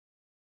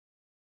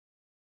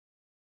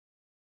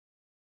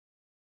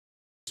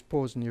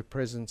Pause in your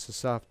presence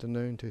this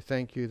afternoon to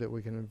thank you that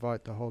we can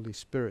invite the Holy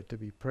Spirit to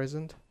be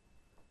present.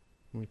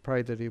 And we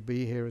pray that he'll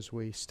be here as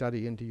we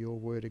study into your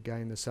word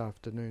again this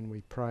afternoon.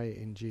 We pray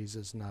in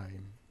Jesus'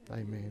 name.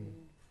 Amen.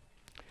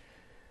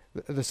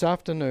 This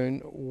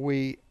afternoon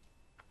we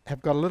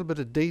have got a little bit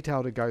of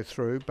detail to go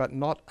through, but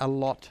not a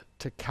lot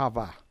to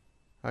cover.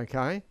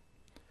 Okay?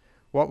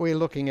 What we're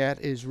looking at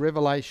is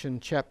Revelation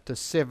chapter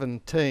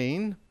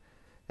 17.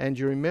 And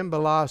you remember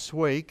last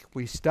week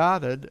we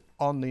started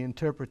on the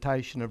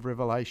interpretation of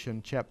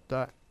Revelation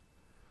chapter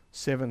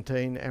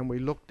 17, and we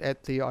looked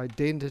at the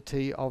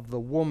identity of the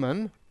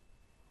woman,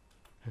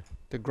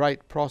 the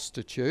great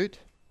prostitute,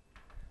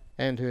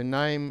 and her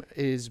name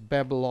is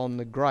Babylon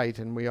the Great,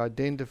 and we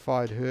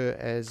identified her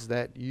as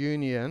that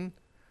union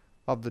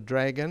of the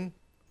dragon,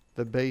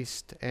 the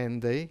beast,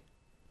 and the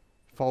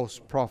false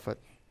prophet.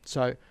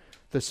 So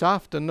this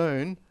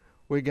afternoon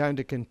we're going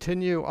to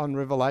continue on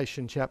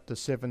Revelation chapter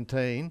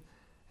 17,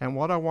 and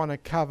what I want to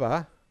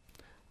cover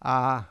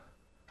are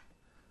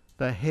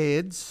the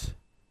heads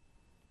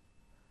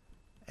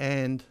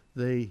and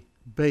the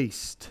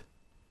beast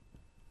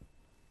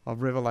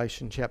of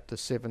Revelation chapter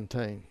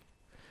 17.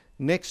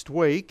 Next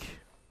week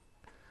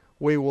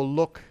we will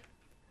look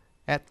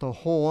at the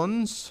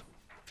horns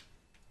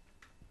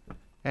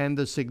and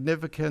the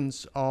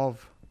significance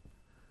of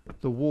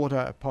the water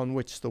upon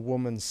which the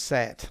woman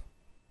sat.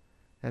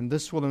 And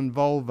this will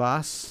involve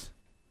us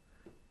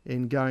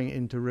in going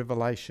into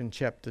Revelation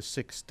chapter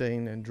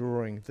 16 and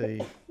drawing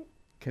the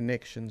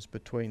connections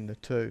between the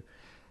two.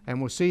 And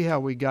we'll see how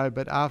we go,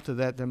 but after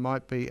that there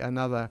might be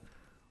another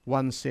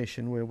one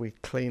session where we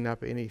clean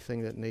up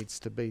anything that needs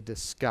to be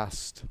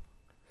discussed.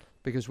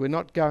 Because we're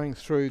not going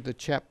through the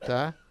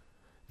chapter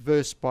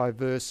verse by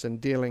verse and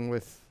dealing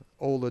with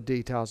all the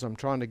details. I'm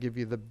trying to give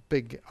you the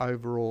big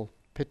overall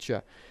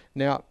picture.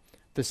 Now,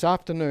 this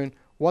afternoon,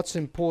 what's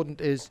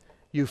important is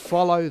you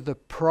follow the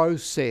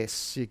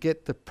process. You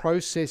get the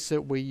process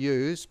that we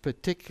use,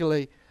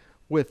 particularly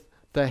with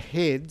the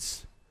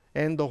heads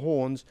and the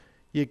horns.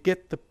 You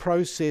get the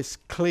process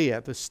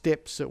clear, the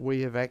steps that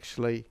we have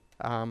actually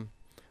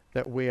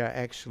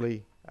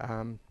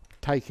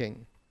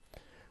taking.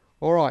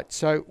 All right,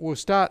 so we'll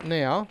start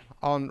now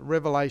on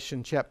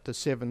Revelation chapter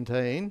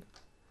 17,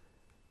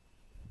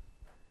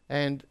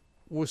 and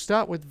we'll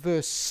start with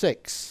verse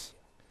 6.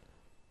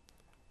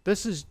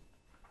 This is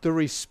the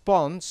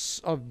response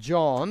of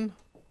John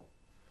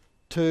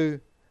to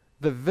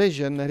the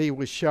vision that he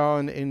was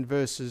shown in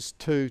verses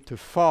 2 to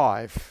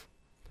 5.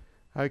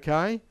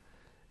 Okay?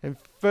 In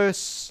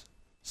verse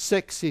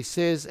 6 he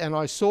says, "And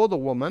I saw the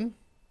woman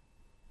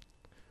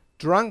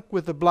drunk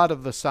with the blood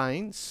of the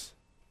saints,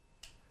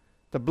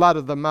 the blood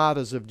of the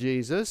martyrs of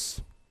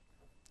Jesus.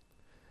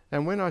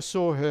 And when I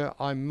saw her,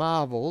 I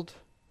marveled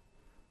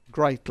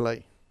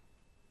greatly."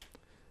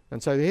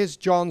 And so here's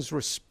John's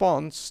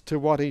response to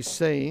what he's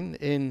seen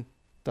in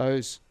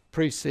those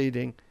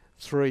preceding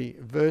 3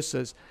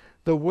 verses.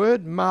 The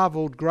word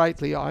marveled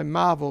greatly, I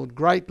marveled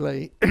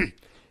greatly,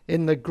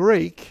 in the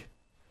Greek,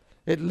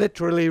 it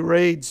literally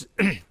reads,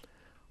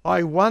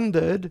 I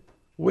wondered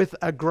with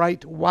a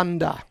great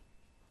wonder.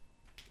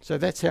 So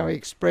that's how he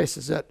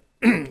expresses it.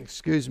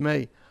 Excuse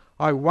me.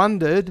 I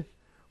wondered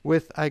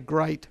with a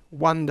great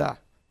wonder.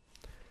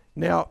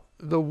 Now,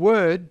 the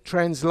word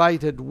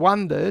translated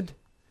wondered,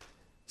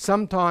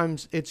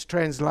 sometimes it's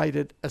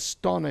translated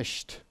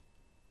astonished.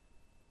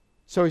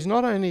 So he's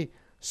not only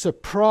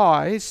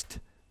surprised,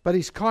 but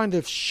he's kind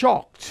of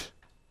shocked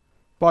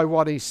by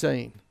what he's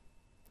seen.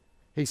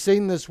 He's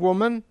seen this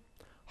woman,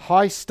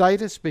 high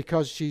status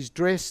because she's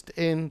dressed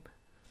in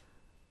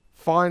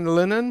fine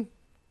linen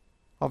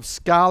of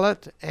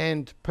scarlet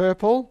and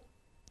purple.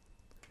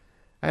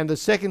 And the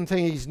second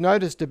thing he's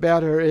noticed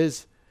about her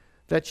is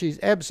that she's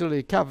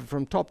absolutely covered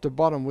from top to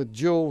bottom with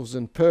jewels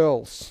and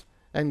pearls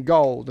and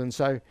gold, and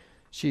so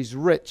she's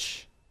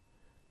rich.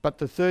 But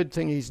the third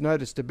thing he's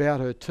noticed about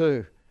her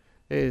too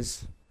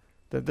is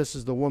that this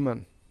is the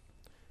woman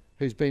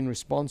who's been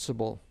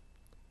responsible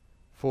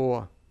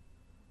for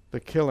the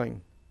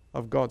killing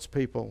of God's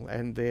people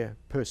and their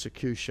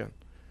persecution.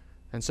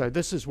 And so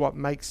this is what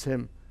makes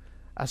him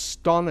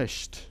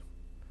astonished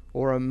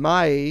or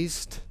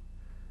amazed.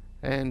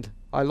 And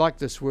I like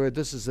this word,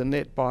 this is the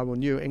Net Bible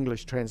New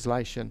English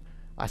Translation,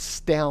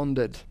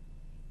 astounded.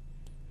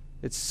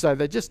 So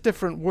they're just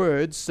different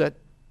words that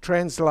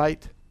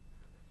translate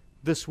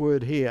this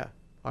word here.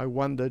 I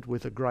wondered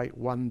with a great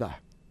wonder.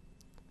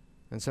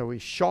 And so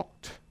he's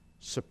shocked,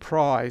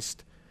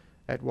 surprised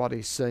at what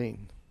he's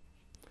seen.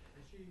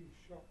 Is he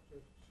shocked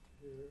at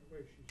the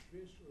way she's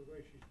dressed or the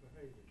way she's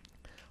behaving?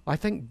 I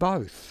think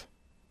both.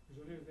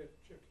 Because I know that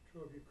chapter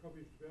 12 you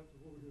commented about the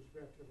woman who's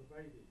about to have a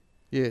baby.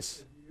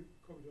 Yes. And you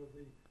commented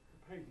on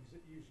the paintings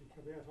that usually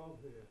come out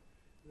of her.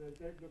 And they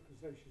don't look as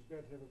though she's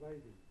about to have a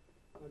baby.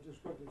 I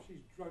just wonder if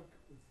she's drunk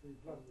with the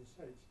blood of the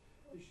saints.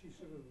 Is she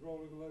sort of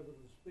rolling all over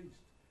this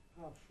beast,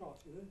 half shot,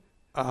 you know?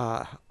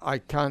 I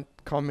can't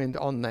comment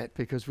on that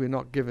because we're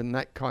not given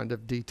that kind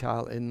of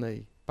detail in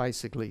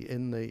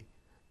the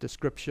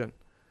description.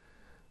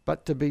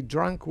 But to be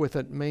drunk with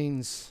it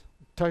means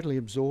totally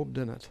absorbed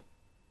in it.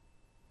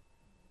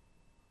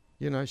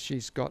 You know,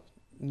 she's got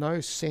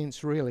no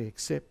sense really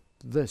except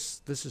this.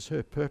 This is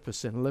her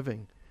purpose in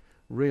living,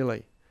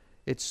 really.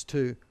 It's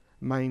to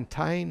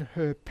maintain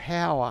her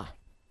power.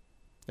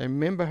 And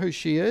remember who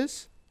she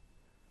is?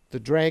 The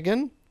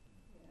dragon,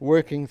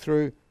 working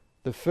through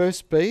the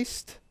first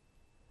beast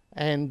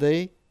and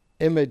the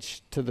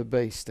image to the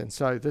beast. And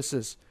so this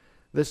is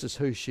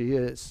who she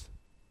is.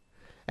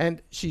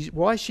 And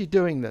why is she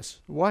doing this?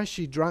 Why is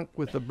she drunk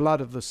with the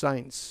blood of the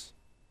saints?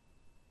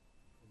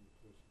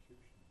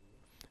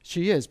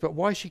 She is, but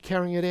why is she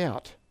carrying it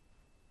out?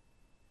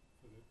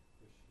 She's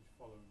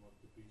following what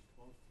the beast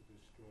wants to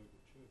destroy the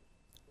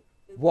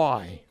church.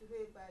 Why?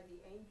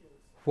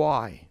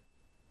 Why?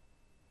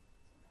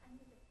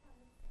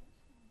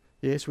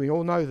 Yes, we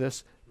all know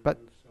this, but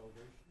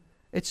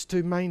it's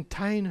to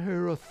maintain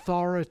her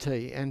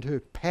authority and her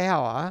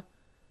power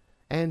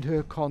and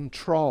her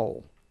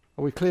control.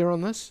 Are we clear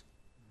on this?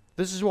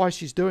 This is why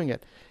she's doing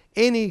it.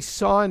 Any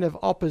sign of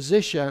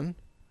opposition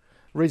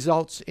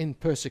results in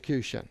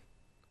persecution.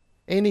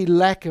 Any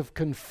lack of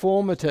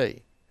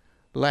conformity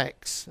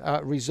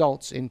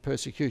results in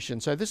persecution.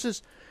 So this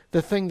is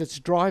the thing that's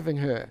driving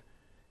her.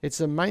 It's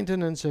the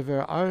maintenance of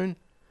her own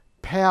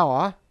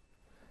power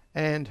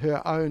and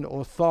her own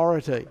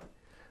authority.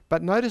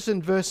 But notice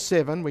in verse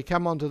 7, we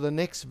come on to the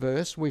next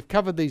verse. We've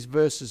covered these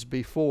verses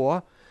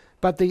before.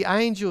 But the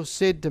angel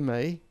said to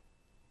me,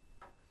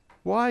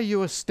 why are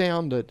you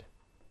astounded?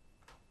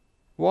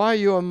 Why are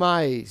you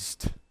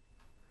amazed?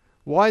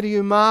 Why do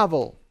you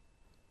marvel?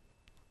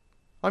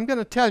 I'm going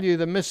to tell you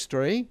the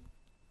mystery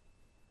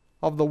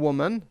of the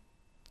woman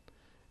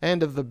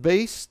and of the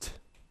beast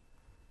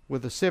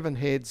with the 7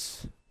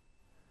 heads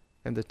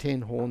and the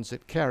 10 horns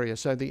that carry her.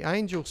 So the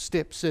angel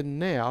steps in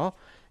now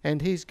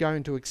and he's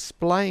going to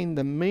explain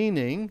the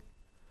meaning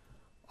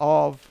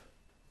of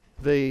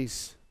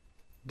these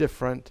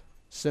different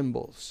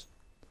symbols.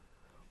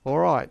 All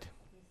right.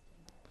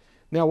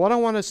 Now what I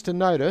want us to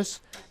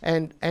notice,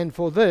 and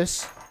for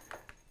this,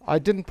 I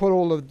didn't put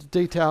all of the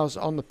details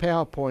on the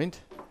PowerPoint,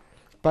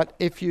 but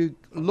if you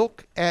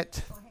look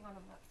at...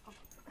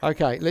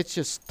 Okay, let's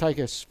just take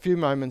a few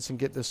moments and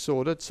get this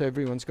sorted so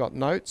everyone's got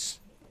notes.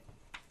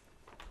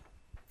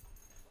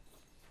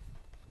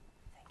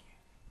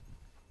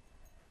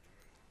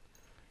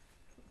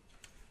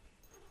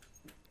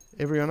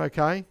 Everyone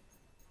okay?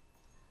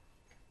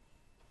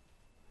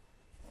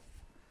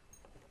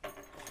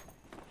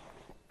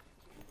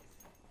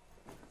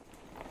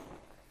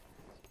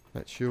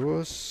 That's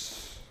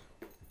yours.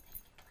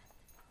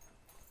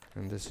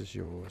 And this is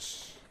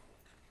yours.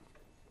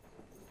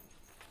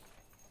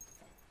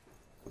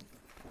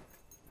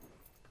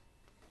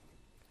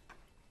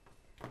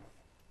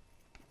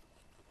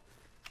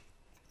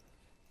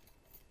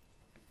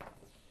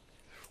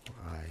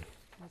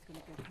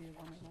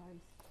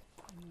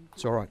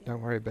 It's all right,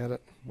 don't worry about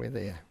it. We're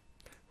there.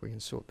 We can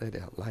sort that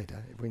out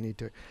later if we need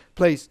to.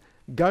 Please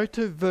go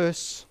to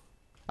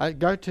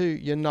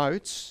your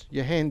notes,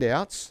 your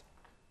handouts,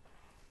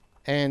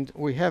 and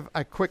we have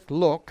a quick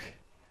look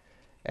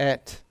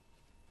at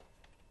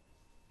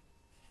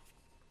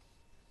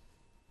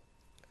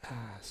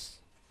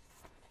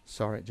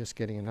sorry, just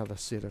getting another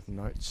set of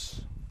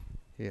notes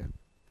here.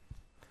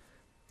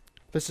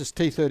 This is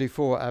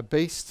T34, a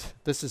beast.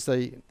 This is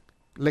the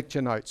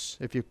lecture notes.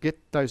 If you get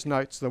those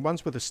notes, the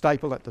ones with the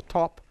staple at the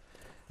top,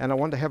 and I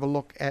want to have a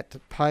look at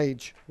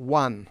page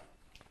 1.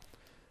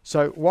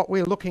 So what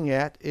we're looking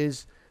at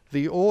is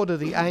the order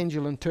the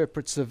angel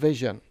interprets the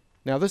vision.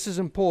 Now this is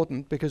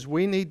important because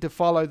we need to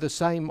follow the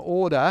same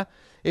order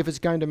if it's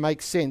going to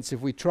make sense.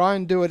 If we try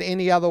and do it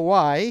any other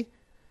way,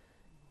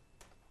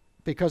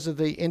 because of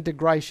the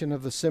integration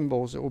of the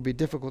symbols, it will be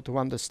difficult to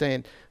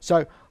understand.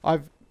 So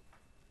I've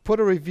put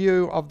a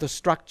review of the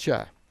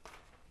structure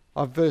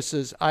of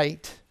verses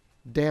 8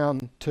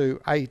 down to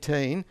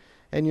 18.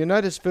 And you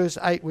notice verse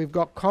 8, we've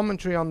got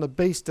commentary on the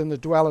beast and the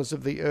dwellers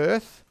of the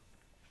earth.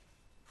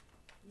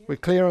 Yep. We're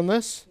clear on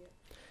this? Yep.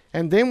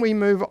 And then we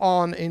move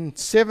on in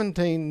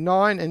 17,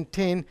 9 and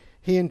 10,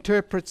 he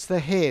interprets the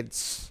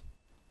heads.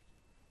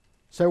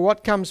 So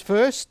what comes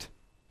first?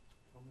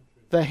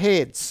 Commentary. The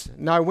heads.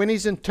 Now when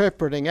he's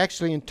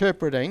actually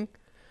interpreting,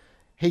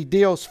 he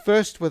deals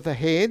first with the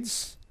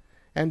heads.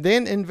 And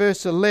then in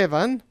verse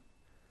 11,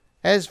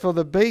 as for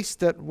the beast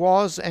that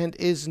was and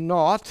is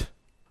not,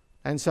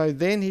 and so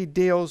then he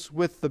deals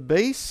with the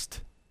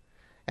beast.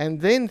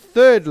 And then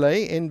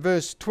thirdly, in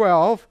verse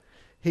 12,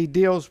 he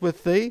deals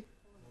with the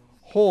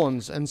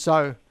horns. And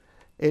so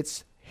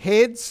it's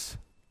heads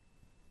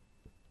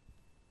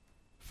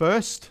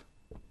first,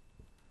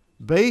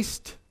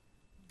 beast,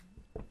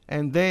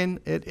 and then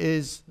it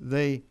is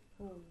the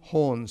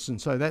horns.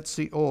 And so that's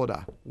the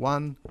order.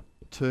 1,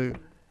 2,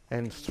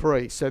 and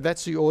 3. So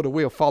that's the order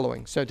we're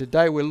following. So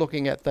today we're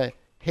looking at the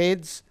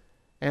heads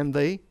and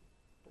the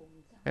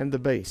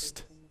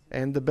beast.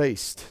 And the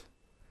beast.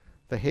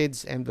 The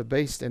heads and the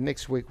beast. And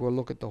next week we'll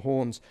look at the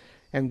horns.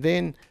 And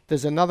then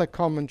there's another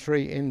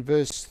commentary in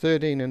verse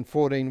 13 and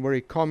 14 where he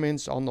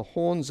comments on the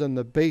horns and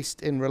the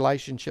beast in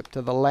relationship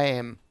to the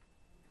lamb.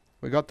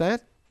 We got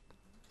that?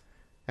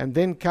 And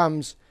then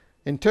comes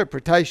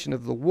interpretation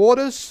of the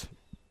waters,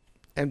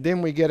 and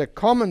then we get a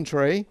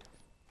commentary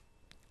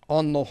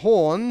on the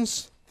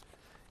horns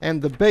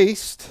and the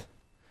beast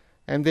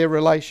and their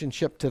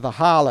relationship to the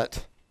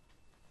harlot.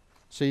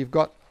 So you've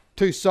got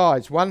two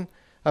sides. One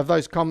of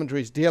those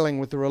commentaries dealing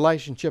with the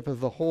relationship of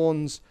the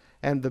horns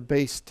and the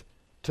beast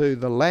to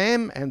the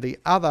lamb, and the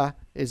other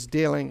is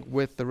dealing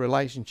with the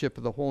relationship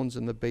of the horns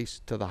and the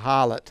beast to the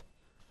harlot.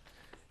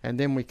 And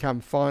then we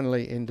come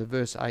finally into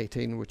verse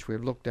 18, which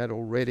we've looked at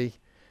already,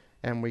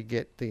 and we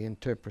get the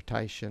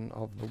interpretation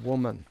of the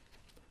woman.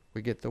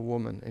 We get the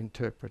woman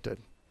interpreted.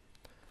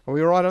 Are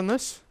we all right on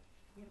this?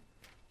 Yeah.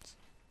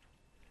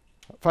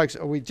 Folks,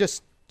 we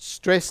just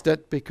stressed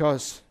it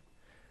because,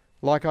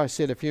 like I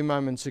said a few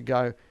moments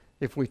ago,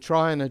 if we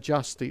try and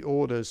adjust the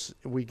orders,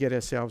 we get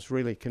ourselves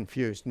really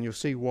confused. And you'll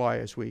see why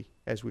as we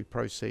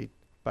proceed,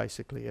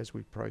 basically, as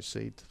we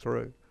proceed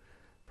through.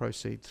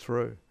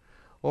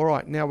 All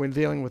right, now we're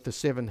dealing with the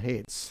seven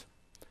heads.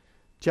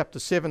 Chapter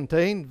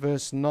 17,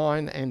 verse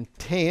 9 and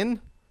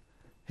 10,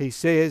 he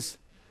says,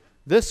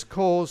 "This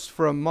calls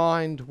for a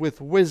mind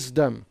with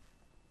wisdom."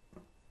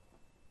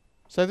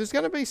 So there's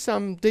going to be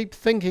some deep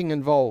thinking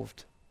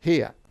involved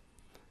here.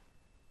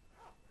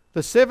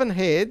 The seven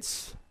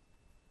heads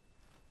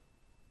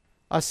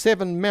are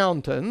seven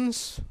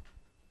mountains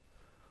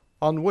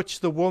on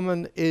which the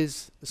woman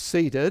is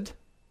seated.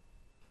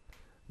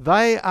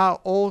 They are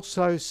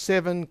also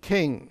seven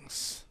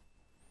kings.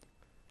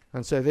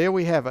 And so there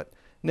we have it.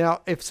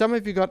 Now, if some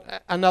of you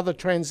got another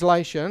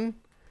translation,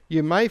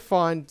 you may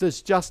find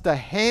there's just a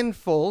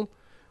handful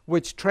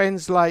which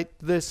translate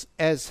this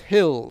as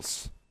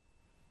hills.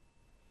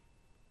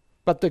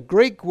 But the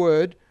Greek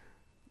word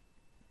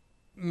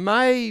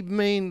may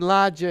mean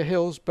larger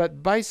hills,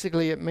 but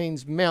basically it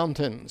means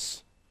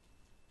mountains.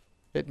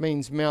 It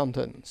means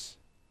mountains.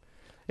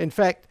 In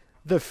fact,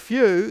 the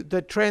few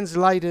that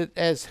translate it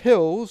as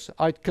hills,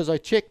 because I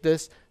checked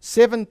this,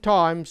 7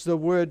 times the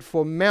word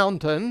for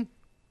mountain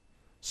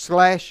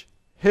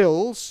 /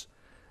 hills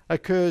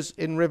occurs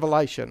in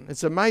Revelation.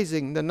 It's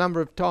amazing the number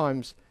of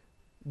times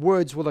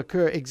words will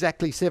occur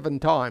exactly 7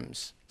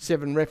 times,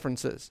 7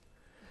 references.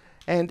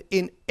 And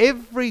in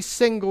every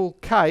single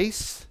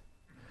case,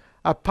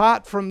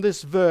 apart from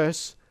this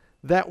verse,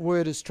 that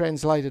word is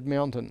translated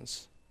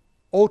mountains.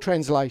 All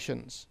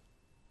translations,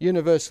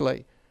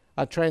 universally,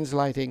 are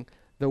translating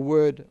the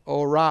word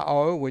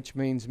orao, which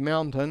means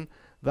mountain.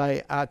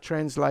 They are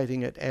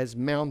translating it as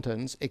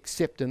mountains,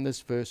 except in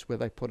this verse where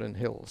they put in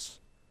hills.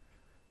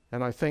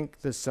 And I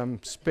think there's some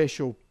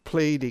special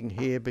pleading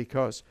here,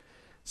 because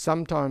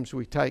sometimes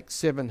we take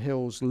 7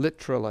 hills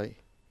literally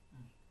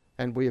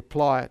and we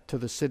apply it to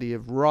the city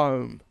of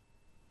Rome.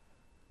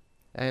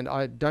 And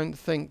I don't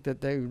think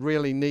that they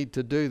really need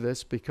to do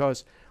this,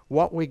 because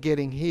what we're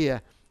getting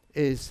here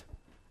is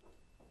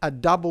a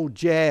double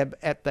jab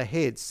at the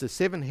heads. The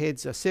 7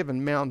 heads are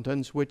 7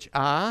 mountains, which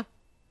are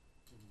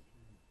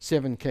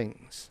 7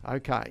 kings.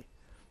 Okay.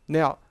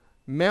 Now,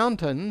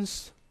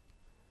 mountains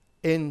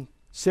in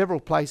several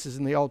places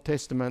in the Old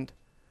Testament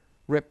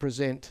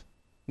represent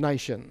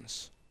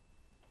nations.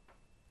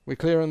 We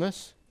clear on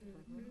this?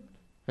 Mm-hmm.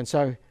 And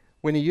so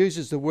when he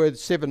uses the word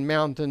 7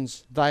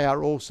 mountains, they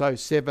are also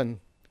 7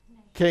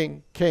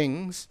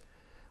 kings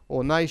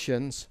or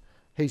nations.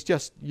 He's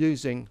just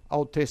using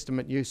Old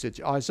Testament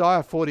usage.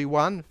 Isaiah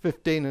 41,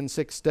 15 and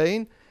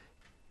 16,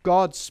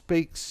 God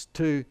speaks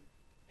to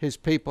his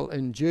people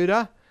in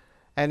Judah,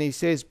 and he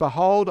says,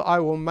 "Behold, I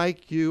will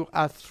make you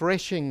a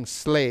threshing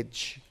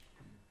sledge."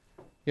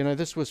 You know,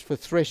 this was for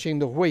threshing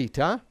the wheat,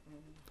 huh?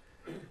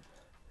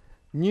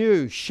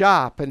 New,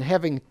 sharp, and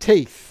having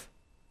teeth.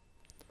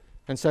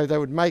 And so they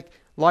would make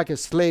like a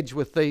sledge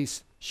with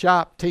these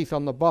sharp teeth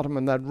on the bottom,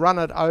 and they'd run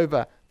it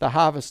over the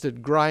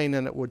harvested grain,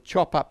 and it would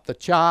chop up the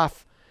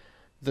chaff,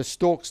 the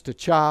stalks to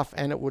chaff,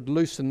 and it would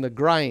loosen the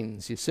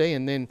grains, you see,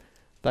 and then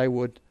they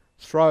would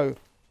throw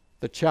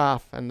the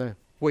chaff and the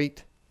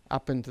wheat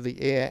up into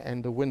the air,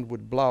 and the wind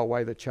would blow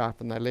away the chaff,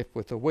 and they're left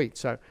with the wheat.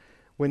 So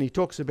when he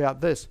talks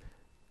about this,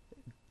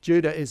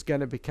 Judah is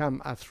going to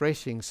become a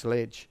threshing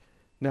sledge.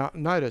 Now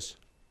notice,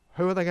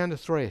 who are they going to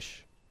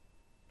thresh?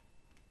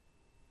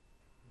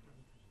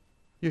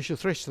 You shall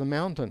thresh the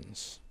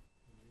mountains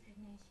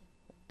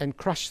and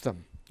crush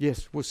them.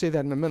 Yes, we'll see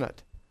that in a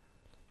minute.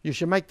 You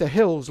shall make the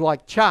hills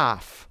like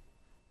chaff.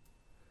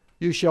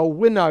 You shall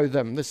winnow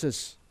them. This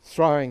is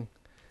throwing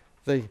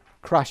the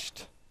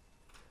crushed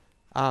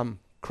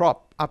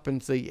crop up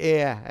into the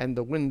air, and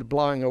the wind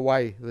blowing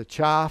away the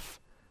chaff.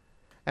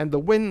 And the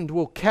wind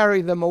will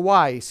carry them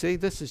away. See,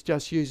 this is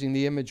just using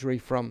the imagery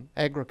from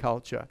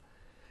agriculture.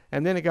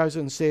 And then it goes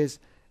and says,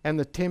 and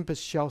the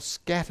tempest shall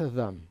scatter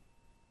them.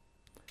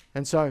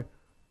 And so,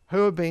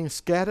 who are being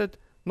scattered?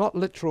 Not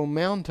literal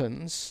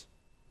mountains,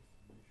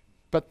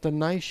 but the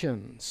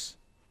nations.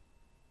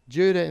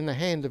 Judah in the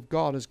hand of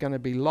God is going to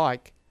be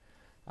like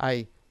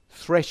a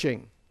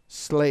threshing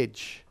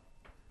sledge.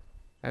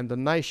 And the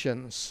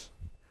nations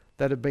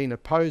that have been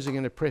opposing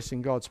and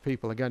oppressing God's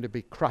people are going to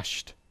be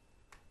crushed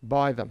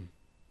by them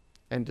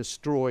and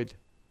destroyed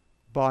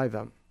by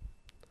them.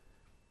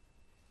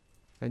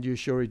 And you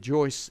shall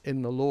rejoice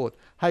in the Lord.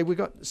 Hey, we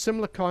got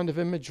similar kind of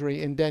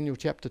imagery in Daniel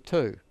chapter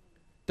 2.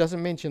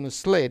 Doesn't mention the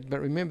sled, but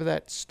remember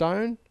that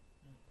stone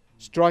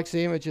strikes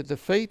the image at the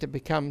feet, it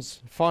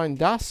becomes fine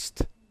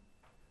dust,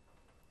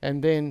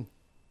 and then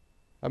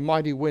a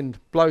mighty wind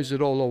blows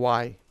it all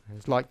away.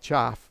 It's like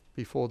chaff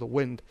before the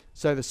wind.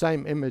 So the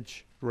same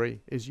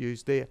imagery is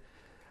used there.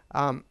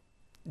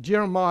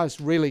 Jeremiah is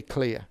really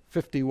clear.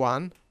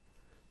 51,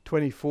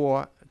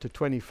 24 to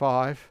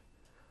 25.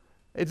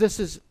 This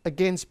is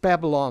against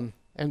Babylon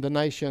and the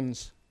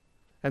nations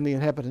and the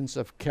inhabitants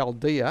of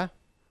Chaldea.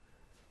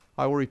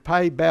 I will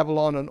repay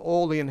Babylon and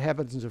all the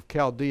inhabitants of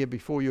Chaldea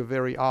before your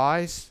very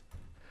eyes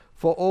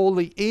for all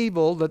the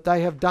evil that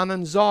they have done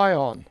in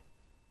Zion,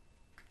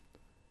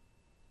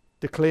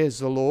 declares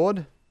the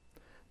Lord.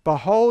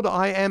 Behold,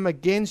 I am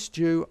against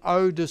you,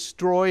 O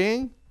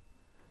destroying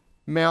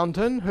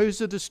mountain. Who's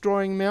the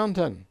destroying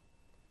mountain?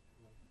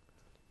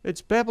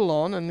 It's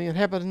Babylon and the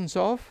inhabitants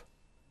of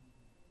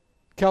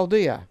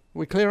Chaldea.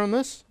 We clear on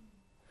this?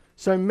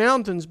 So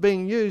mountains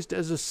being used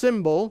as a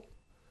symbol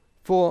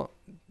for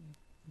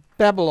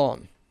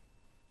Babylon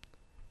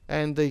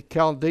and the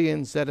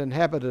Chaldeans that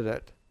inhabited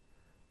it,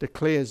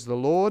 declares the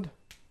Lord,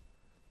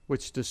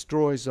 which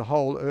destroys the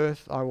whole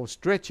earth. I will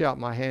stretch out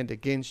my hand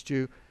against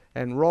you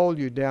and roll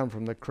you down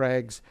from the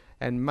crags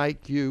and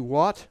make you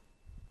what?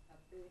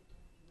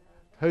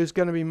 Who's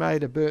going to be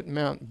made a burnt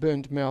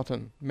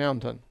mountain?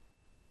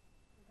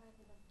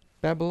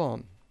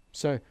 Babylon.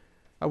 So,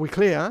 are we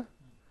clear?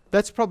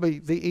 That's probably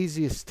the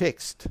easiest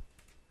text,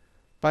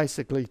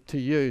 basically, to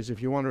use.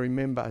 If you want to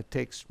remember a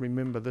text,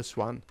 remember this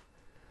one.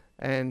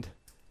 And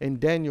in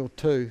Daniel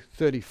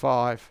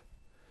 2:35,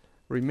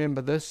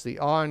 remember this: the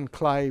iron,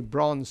 clay,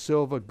 bronze,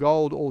 silver,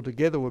 gold all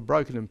together were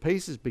broken in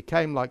pieces,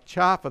 became like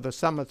chaff of the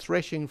summer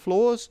threshing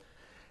floors,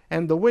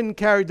 and the wind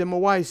carried them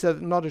away so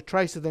that not a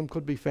trace of them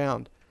could be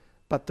found.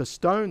 But the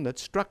stone that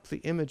struck the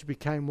image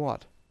became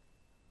what?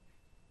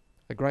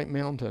 A great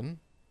mountain,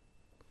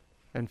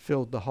 and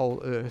filled the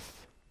whole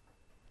earth.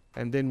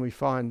 And then we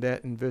find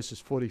that in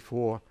verses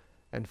 44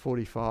 and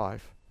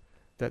 45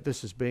 that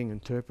this is being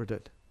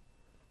interpreted.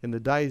 In the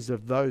days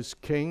of those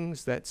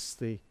kings, that's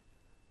the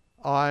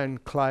iron,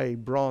 clay,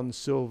 bronze,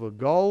 silver,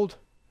 gold,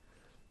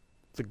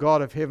 the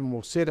God of heaven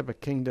will set up a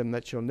kingdom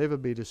that shall never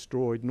be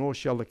destroyed, nor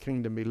shall the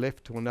kingdom be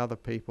left to another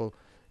people.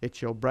 It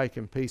shall break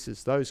in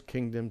pieces those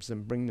kingdoms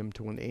and bring them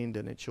to an end,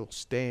 and it shall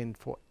stand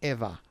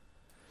forever.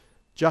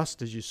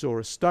 Just as you saw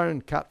a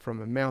stone cut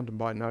from a mountain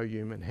by no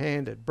human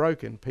hand, it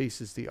broke in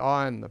pieces the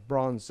iron, the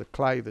bronze, the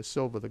clay, the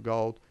silver, the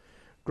gold.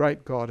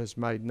 Great God has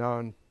made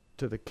known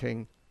to the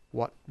king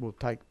what will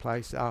take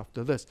place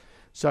after this.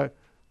 So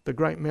the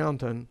great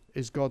mountain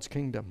is God's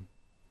kingdom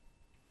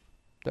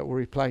that will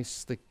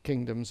replace the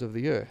kingdoms of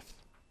the earth.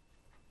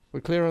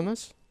 We're clear on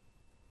this?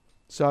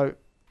 So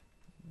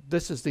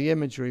this is the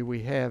imagery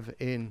we have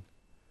in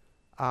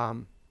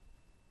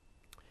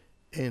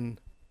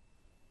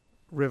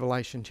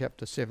Revelation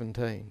chapter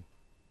 17.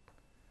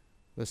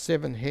 The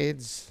 7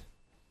 heads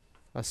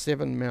are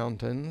 7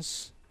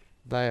 mountains.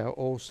 They are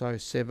also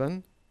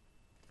seven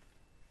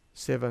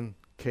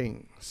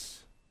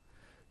kings.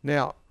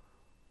 Now,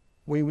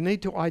 we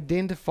need to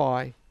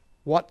identify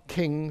what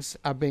kings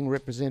are being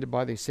represented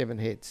by these 7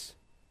 heads.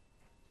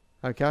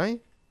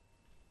 Okay?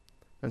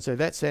 And so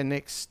that's our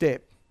next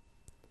step.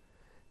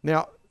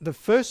 Now, the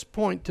first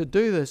point to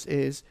do this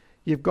is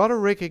you've got to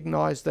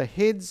recognize the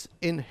heads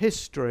in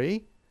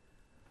history.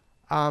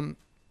 The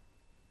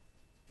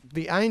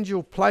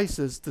angel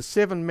places the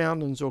 7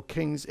 mountains or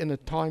kings in a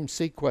time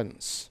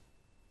sequence.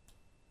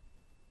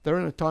 They're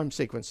in a time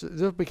sequence.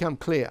 It'll become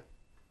clear.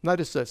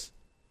 Notice this.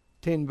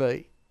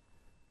 10b.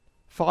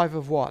 5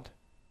 of what?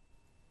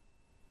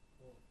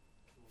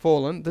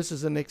 Fallen. This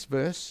is the next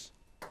verse.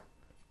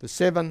 The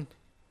 7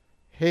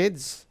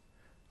 heads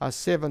are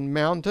 7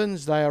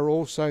 mountains. They are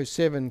also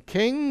 7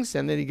 kings.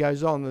 And then he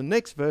goes on in the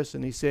next verse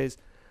and he says,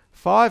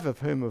 5 of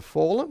whom have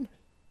fallen.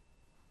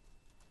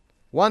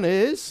 1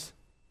 is,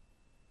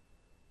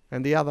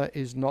 and the other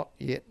is not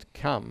yet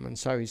come. And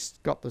so he's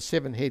got the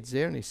 7 heads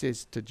there, and he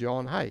says to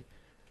John, hey,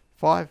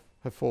 5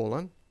 have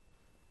fallen,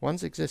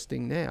 1's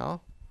existing now,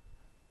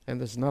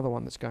 and there's another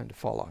one that's going to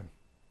follow.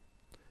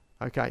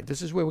 Okay,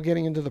 this is where we're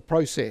getting into the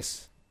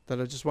process that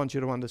I just want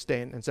you to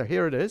understand. And so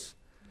here it is.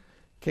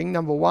 King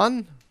number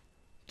 1,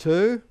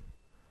 2,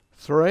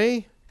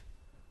 3,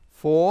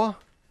 4,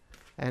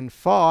 and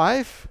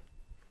 5.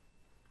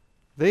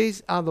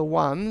 These are the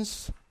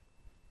ones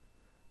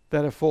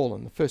that have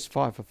fallen. The first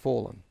 5 have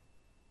fallen.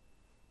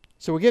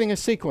 So we're getting a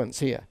sequence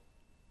here.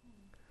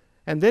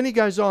 And then he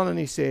goes on and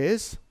he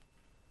says,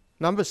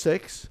 number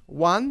 6,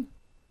 1,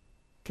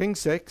 King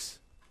 6,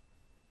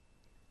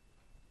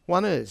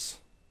 1 is.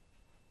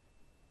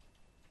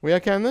 We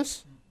okay on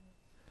this?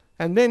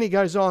 And then he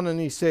goes on and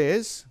he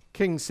says,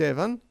 King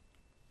 7,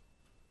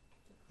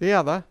 the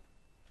other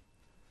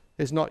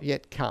is not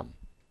yet come.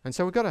 And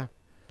so we've got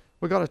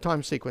a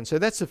time sequence. So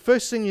that's the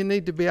first thing you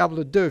need to be able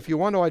to do if you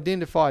want to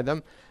identify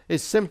them,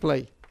 is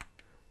simply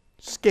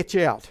sketch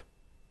out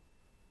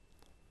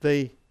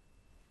the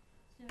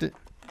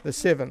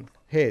 7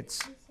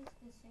 heads.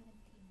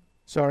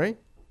 Sorry?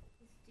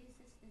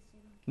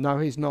 No,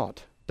 he's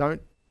not.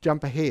 Don't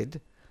jump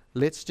ahead.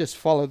 Let's just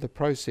follow the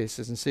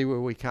processes and see where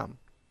we come.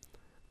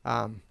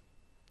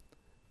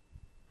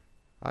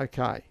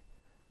 Okay.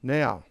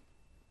 Now,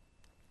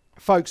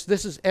 folks,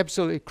 this is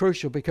absolutely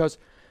crucial, because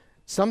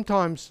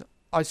sometimes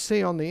I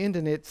see on the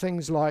internet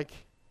things like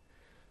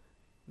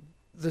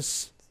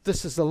this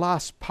is the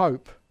last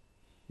pope.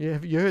 Yeah,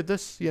 have you heard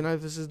this? You know,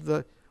 this is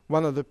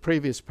one of the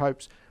previous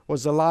popes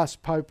was the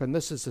last pope, and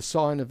this is the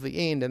sign of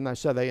the end. And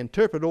so they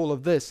interpret all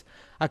of this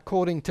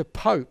according to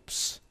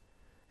popes.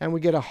 And we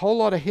get a whole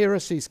lot of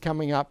heresies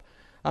coming up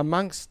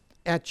amongst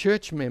our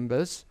church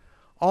members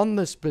on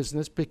this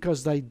business,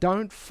 because they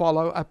don't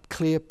follow a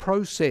clear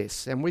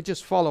process. And we're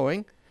just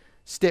following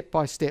step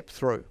by step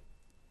through.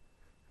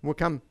 We'll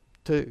come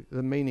to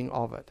the meaning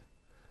of it.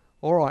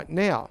 All right,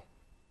 now,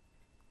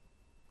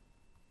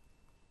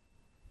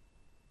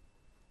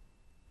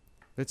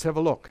 let's have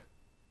a look.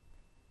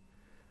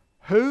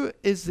 Who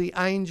is the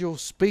angel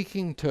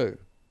speaking to?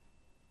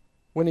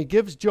 When he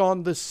gives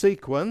John this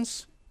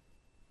sequence,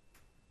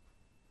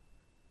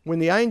 when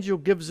the angel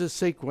gives this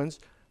sequence,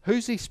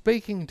 who's he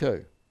speaking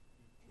to?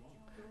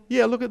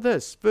 Yeah, look at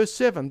this, verse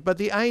 7. But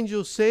the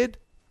angel said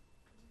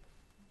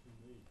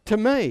to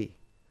me,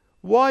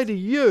 why do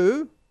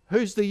you,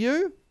 who's the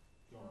you?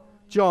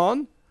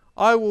 John.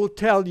 I will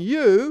tell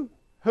you,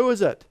 who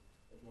is it?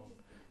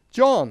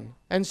 John.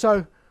 And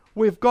so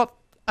we've got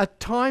a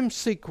time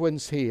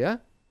sequence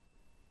here,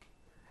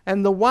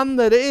 and the one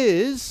that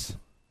is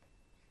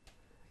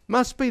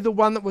must be the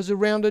one that was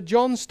around at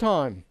John's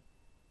time.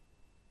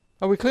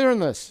 Are we clear on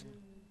this?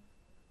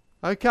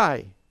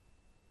 Okay.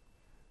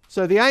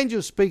 So the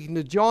angel's speaking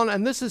to John,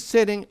 and this is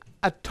setting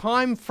a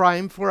time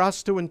frame for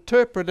us to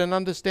interpret and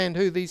understand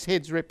who these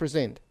heads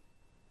represent.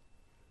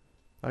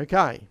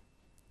 Okay.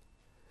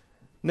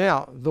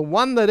 Now, the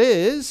one that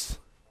is,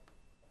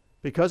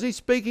 because he's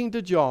speaking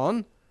to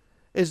John,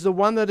 is the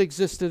one that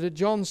existed at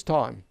John's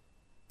time.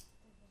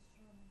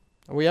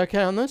 Are we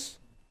okay on this?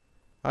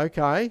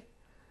 Okay.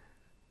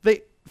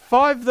 The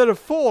 5 that have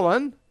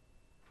fallen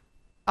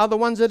are the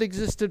ones that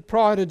existed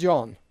prior to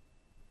John.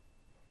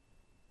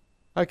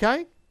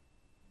 Okay?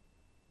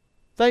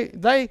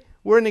 They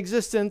were in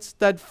existence.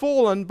 They'd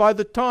fallen by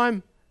the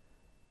time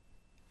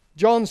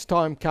John's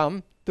time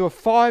come. There were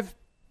 5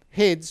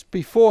 heads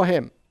before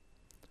him.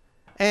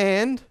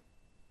 And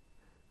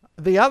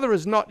the other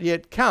has not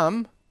yet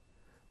come.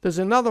 There's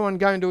another one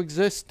going to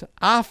exist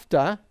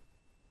after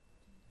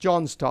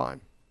John's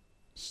time.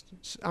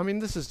 I mean,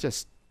 this is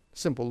just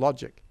simple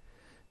logic.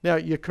 Now,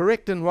 you're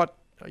correct in what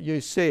you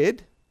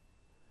said,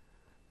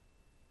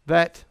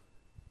 that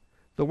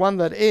the one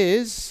that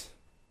is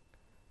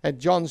at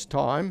John's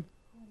time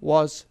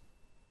was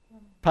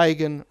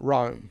pagan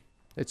Rome.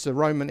 It's the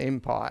Roman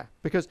Empire,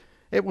 because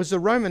it was the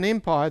Roman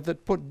Empire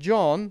that put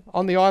John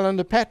on the island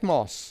of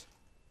Patmos.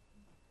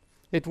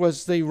 It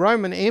was the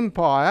Roman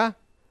Empire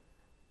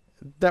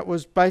that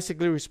was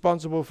basically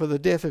responsible for the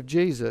death of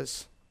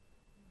Jesus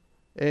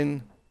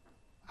in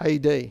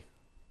AD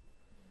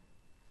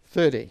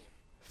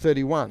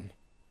 31.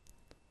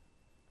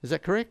 Is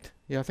that correct?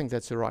 Yeah, I think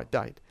that's the right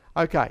date.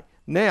 Okay,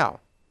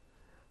 now,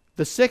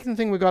 the second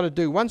thing we've got to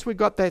do, once we've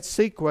got that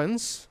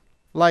sequence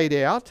laid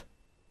out,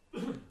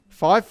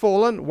 5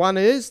 fallen, 1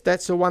 is,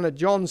 that's the one at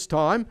John's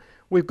time,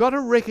 we've got to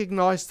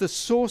recognize the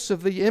source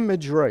of the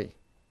imagery,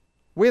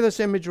 where this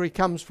imagery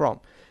comes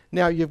from.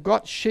 Now, you've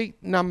got sheet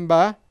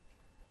number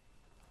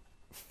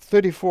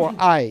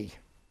 34A.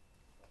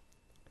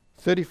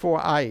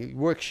 34A,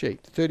 worksheet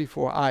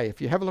 34A. If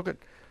you have a look at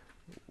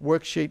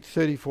worksheet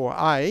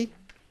 34A,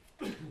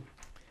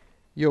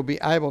 you'll be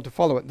able to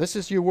follow it. This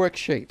is your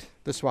worksheet,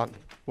 this one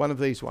of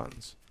these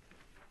ones.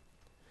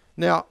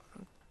 Now,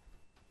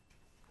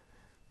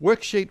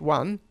 worksheet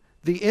 1,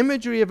 the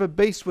imagery of a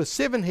beast with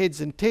 7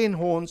 heads and 10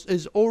 horns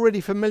is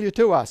already familiar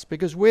to us,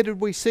 because where did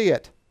we see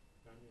it?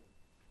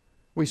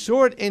 We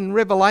saw it in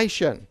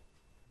Revelation.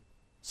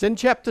 It's in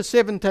chapter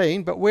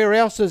 17, but where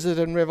else is it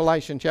in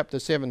Revelation chapter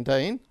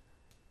 17?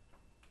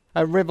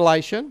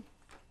 Revelation?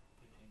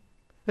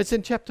 It's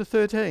in chapter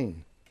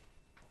 13.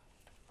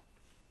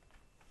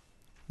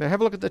 Now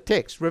have a look at the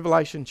text,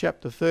 Revelation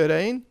chapter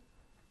 13,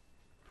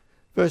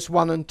 verse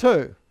 1 and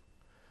 2.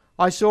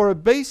 I saw a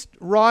beast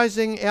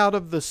rising out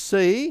of the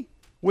sea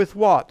with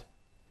what?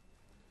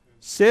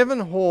 7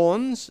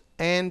 horns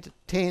and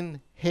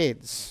 10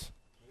 heads.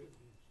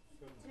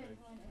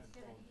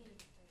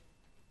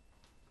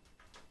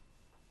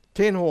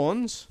 10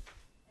 horns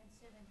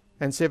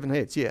and 7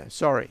 heads. Yeah,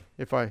 sorry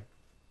if I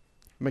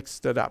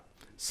mixed it up.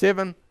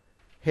 7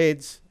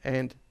 heads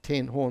and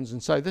 10 horns.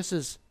 And so this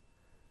is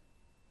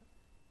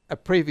a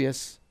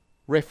previous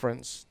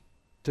reference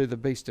to the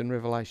beast in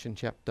Revelation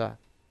chapter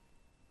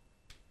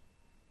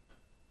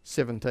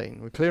 17.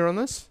 We're clear on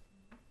this?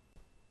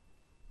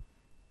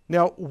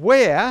 Now,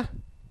 where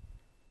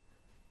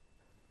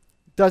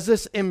does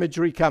this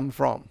imagery come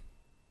from?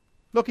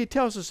 Look, he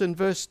tells us in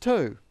verse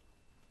 2.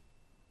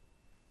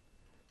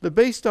 The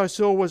beast I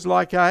saw was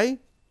like a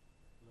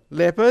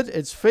leopard,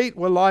 its feet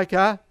were like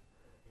a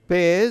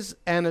bear's,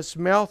 and its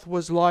mouth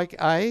was like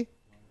a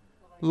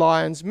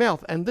lion's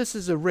mouth. And this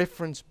is a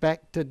reference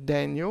back to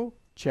Daniel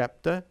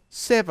chapter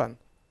 7.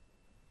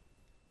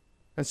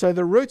 And so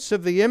the roots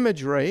of the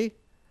imagery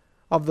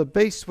of the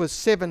beast with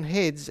 7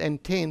 heads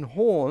and 10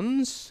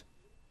 horns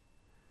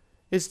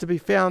is to be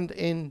found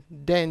in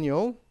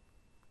Daniel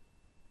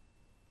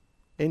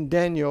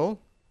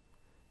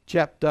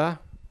chapter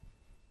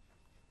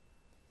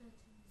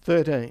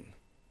 13.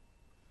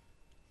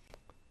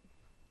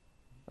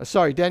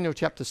 Sorry, Daniel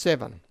chapter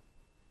 7.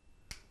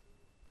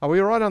 Are we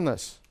all right on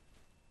this?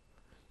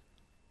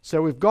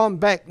 So we've gone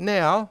back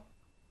now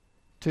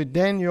to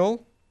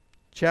Daniel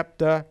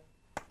chapter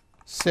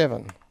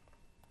 7.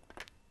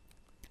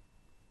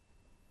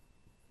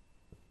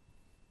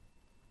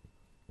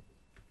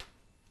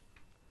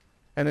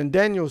 And in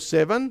Daniel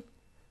 7,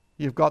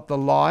 you've got the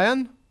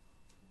lion,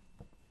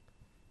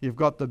 you've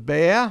got the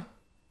bear,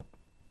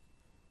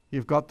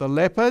 you've got the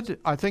leopard.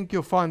 I think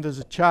you'll find there's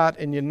a chart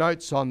in your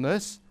notes on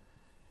this.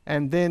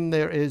 And then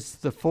there is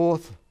the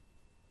 4th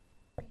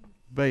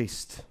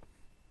beast.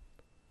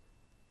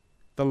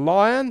 The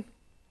lion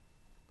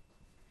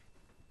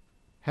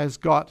has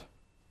got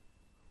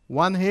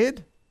 1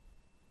 head.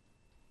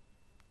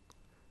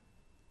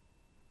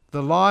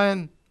 The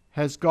lion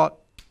has got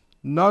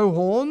no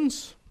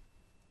horns.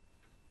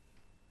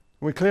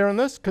 Are we clear on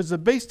this? Because the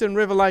beast in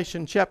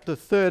Revelation chapter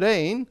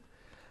 13,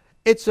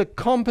 it's a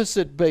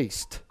composite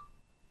beast.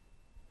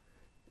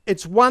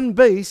 It's one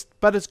beast,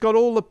 but it's got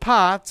all the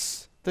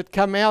parts that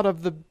come out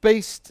of the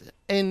beast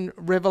in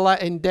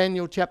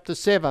Daniel chapter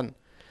 7.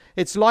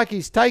 It's like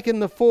he's taken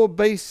the 4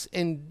 beasts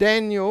in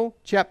Daniel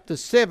chapter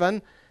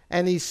 7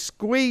 and he's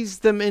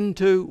squeezed them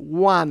into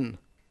one.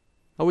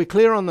 Are we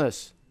clear on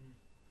this?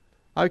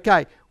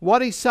 Okay,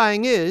 what he's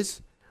saying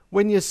is,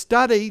 when you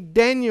study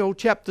Daniel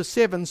chapter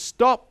 7,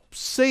 stop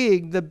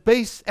seeing the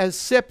beasts as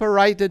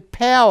separated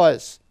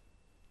powers.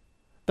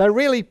 They're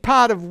really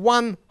part of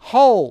one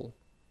whole,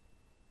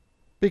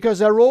 because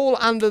they're all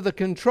under the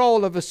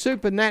control of a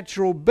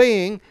supernatural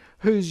being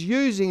who's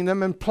using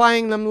them and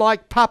playing them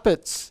like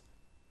puppets.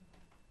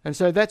 And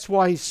so that's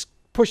why he's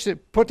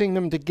putting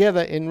them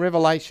together in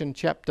Revelation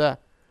chapter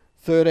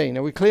 13.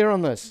 Are we clear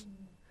on this?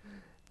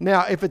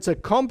 Now, if it's a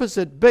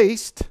composite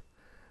beast,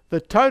 the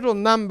total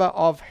number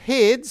of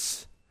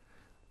heads,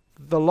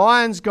 the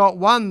lion's got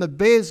 1, the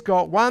bear's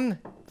got 1,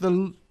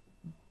 the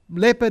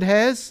leopard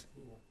has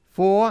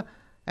 4,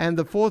 and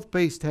the 4th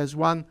beast has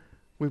 1.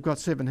 We've got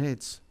 7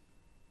 heads.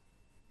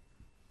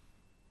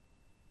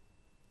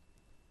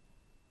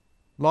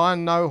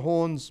 Lion, no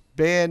horns.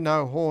 Bear,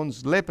 no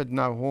horns. Leopard,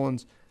 no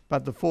horns.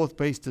 But the 4th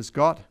beast has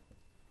got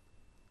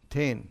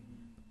 10.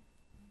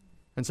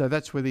 And so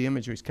that's where the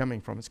imagery is coming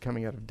from. It's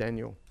coming out of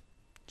Daniel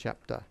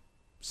chapter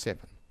 7.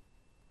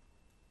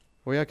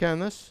 Are we okay on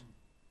this?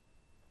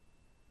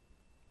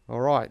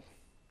 All right.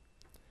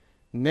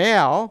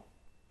 Now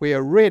we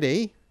are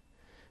ready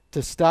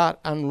to start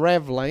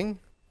unraveling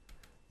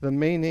the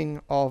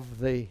meaning of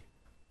the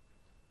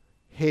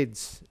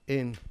heads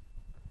in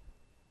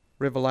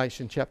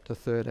Revelation chapter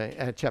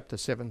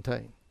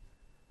 17.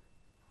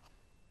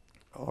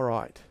 All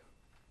right.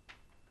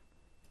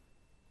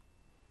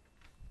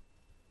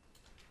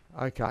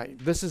 Okay,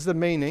 this is the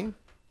meaning.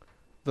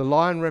 The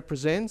lion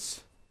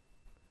represents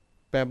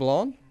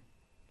Babylon.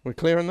 We're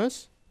clear on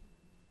this?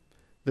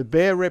 The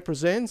bear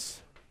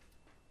represents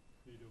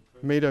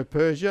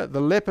Medo-Persia.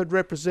 The leopard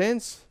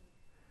represents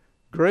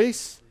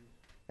Greece.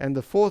 And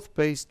the 4th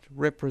beast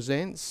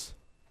represents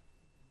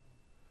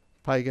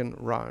pagan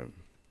Rome.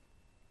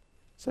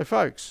 So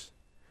folks,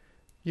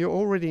 you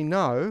already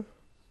know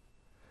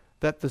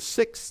that the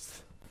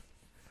 6th,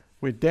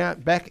 we're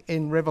down back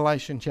in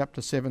Revelation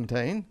chapter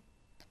 17.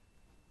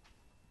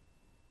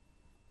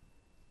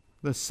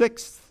 The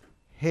 6th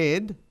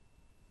head,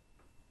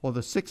 or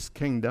the 6th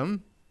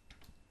kingdom,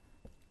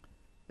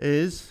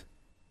 is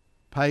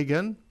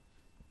pagan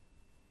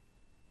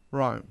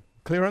Rome.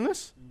 Clear on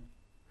this?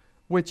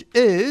 Which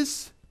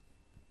is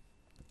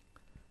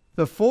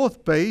the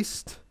 4th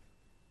beast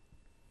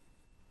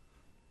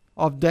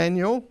of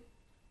Daniel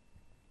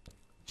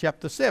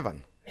chapter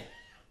 7.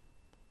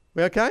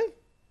 We okay?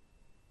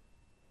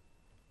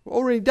 We've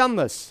already done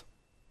this.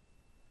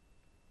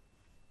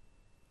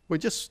 We're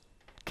just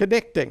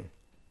connecting.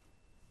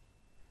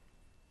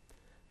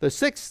 The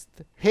 6th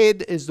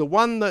head is the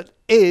one that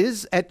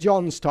is at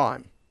John's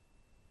time,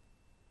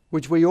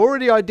 which we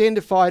already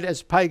identified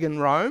as pagan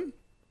Rome.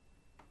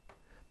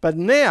 But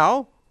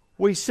now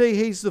we see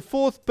he's the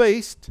 4th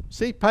beast.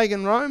 See,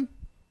 pagan Rome?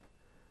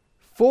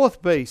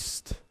 4th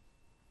beast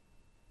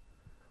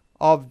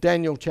of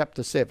Daniel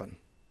chapter 7.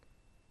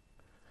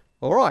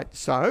 All right,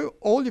 so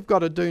all you've got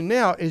to do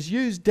now is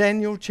use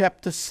Daniel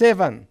chapter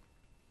 7.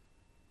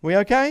 We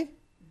okay?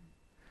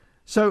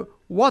 So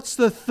what's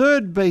the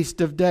 3rd beast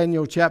of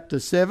Daniel chapter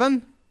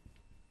 7?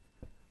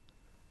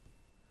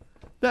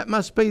 That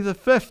must be the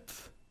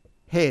 5th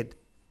head.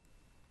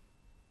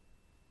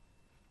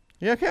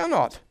 You okay or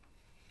not?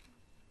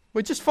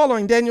 We're just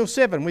following Daniel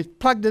 7. We've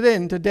plugged it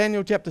into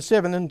Daniel chapter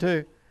 7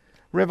 into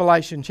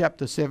Revelation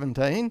chapter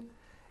 17.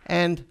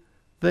 And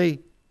the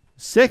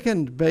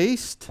second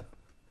beast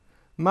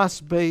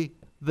must be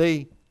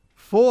the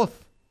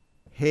fourth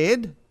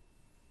head.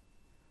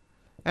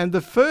 And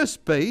the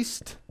first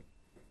beast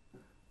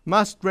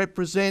must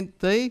represent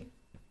the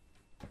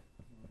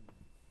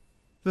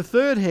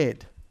third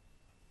head.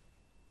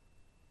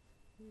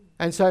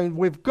 And so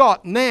we've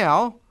got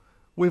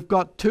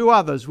two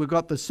others. We've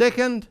got the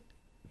second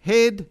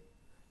head,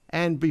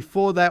 and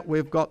before that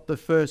we've got the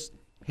first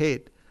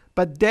head.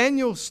 But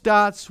Daniel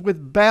starts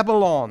with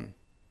Babylon,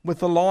 with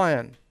the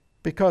lion,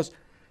 because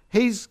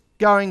he's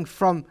going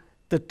from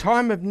the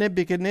time of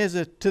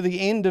Nebuchadnezzar to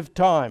the end of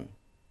time.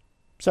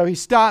 So he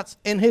starts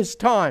in his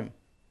time.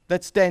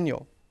 That's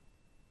Daniel.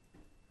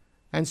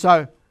 And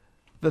so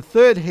the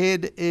third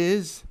head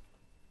is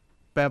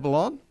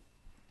Babylon.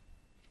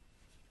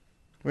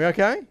 We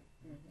okay?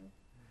 Mm-hmm.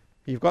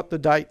 You've got the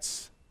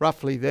dates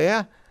roughly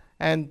there.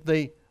 And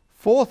the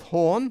fourth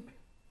horn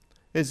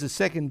is the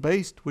second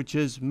beast, which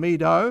is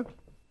Medo,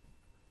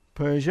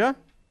 Persia.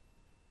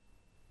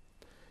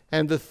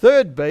 And the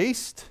third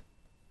beast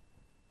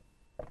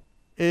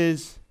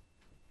is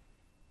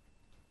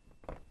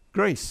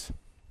Greece.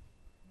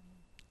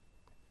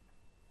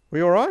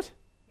 We all right?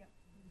 Yep.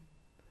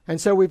 And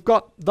so we've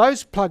got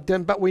those plugged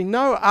in, but we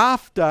know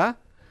after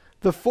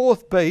the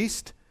fourth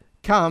beast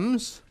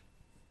comes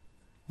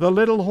the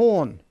little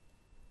horn,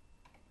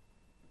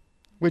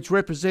 which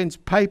represents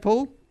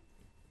papal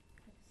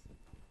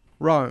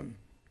Rome.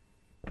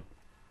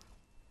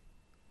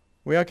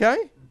 We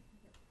okay?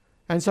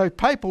 And so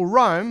papal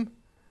Rome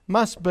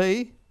must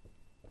be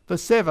the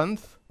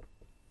seventh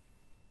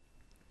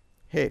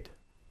head.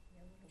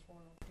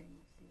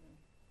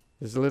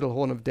 There's the little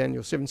horn of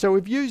Daniel 7. So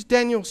we've used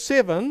Daniel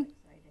 7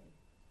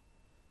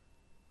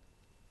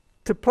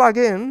 to plug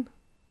in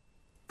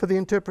for the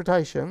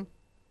interpretation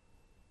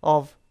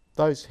of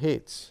those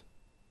heads.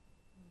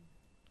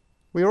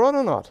 We all right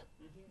or not?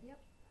 Yep.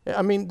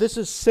 I mean, this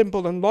is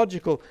simple and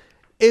logical.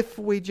 If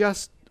we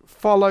just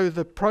follow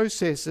the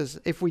processes,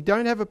 if we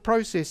don't have a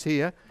process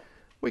here,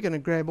 we're going to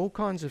grab all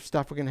kinds of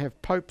stuff. We're going to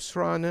have popes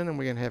thrown in, and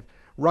we're going to have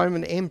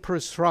Roman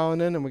emperors thrown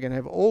in, and we're going to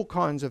have all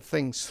kinds of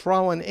things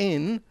thrown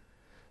in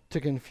to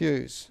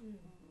confuse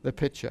the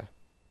picture.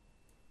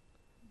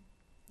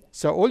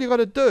 So all you've got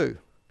to do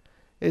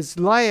is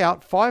lay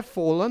out 5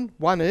 fallen,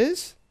 1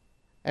 is,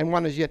 and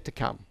 1 is yet to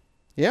come.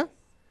 Yeah?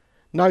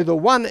 No, the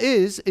 1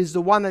 is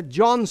the one at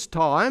John's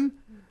time,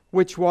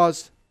 which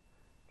was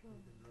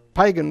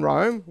pagan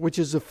Rome, which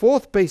is the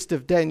fourth beast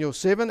of Daniel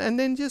 7, and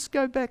then just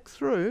go back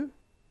through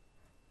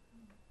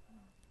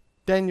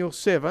Daniel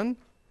 7,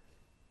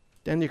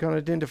 and you can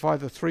identify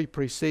the 3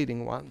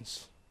 preceding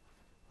ones,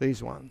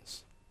 these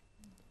ones.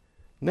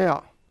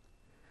 Now,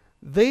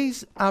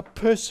 these are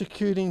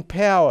persecuting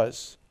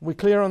powers. We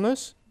clear on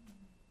this?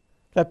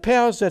 They're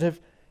powers that have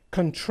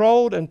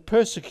controlled and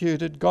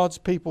persecuted God's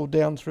people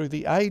down through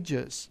the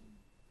ages.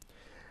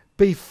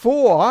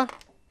 Before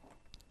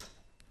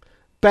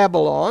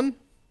Babylon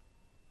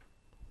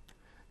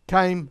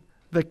came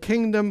the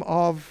kingdom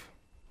of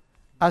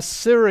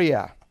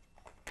Assyria.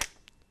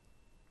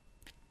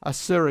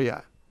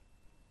 Assyria.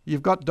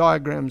 You've got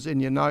diagrams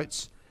in your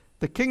notes.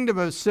 The kingdom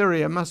of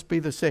Assyria must be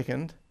the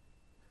second.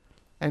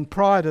 And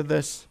prior to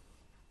this,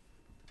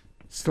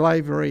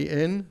 slavery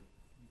in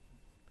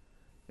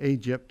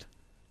Egypt,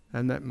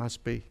 and that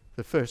must be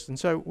the first. And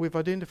so we've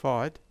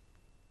identified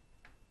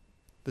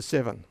the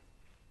 7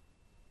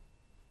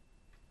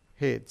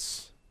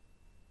 heads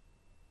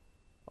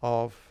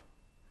of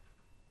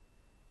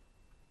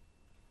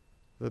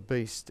the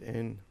beast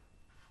in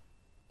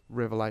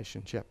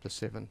Revelation chapter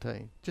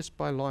 17, just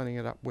by lining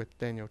it up with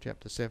Daniel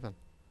chapter 7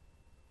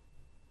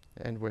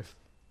 and with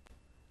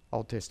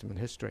Old Testament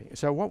history.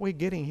 So what we're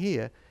getting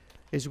here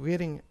is we're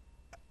getting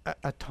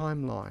a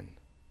timeline.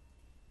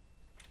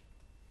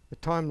 The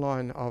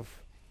timeline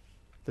of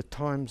the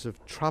times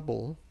of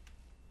trouble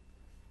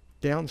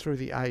down through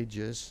the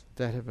ages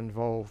that have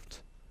involved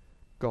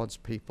God's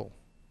people.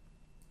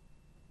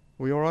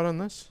 We all right on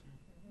this?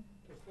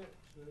 Does that,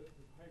 the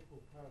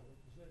papal part of it,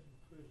 does that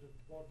include the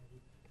body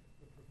of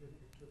the prophetic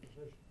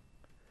interpretation?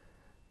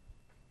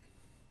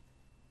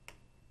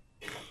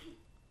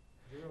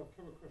 I've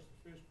come across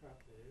the first part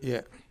there.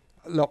 Yeah.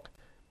 Look,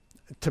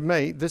 to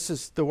me, this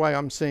is the way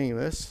I'm seeing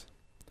this.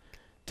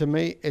 To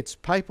me, it's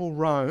papal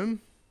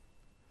Rome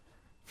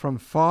from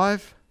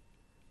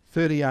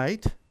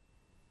 538 to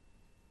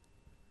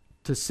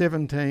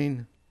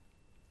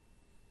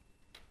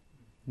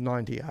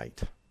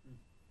 1798.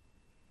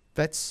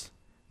 That's,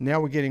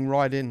 now we're getting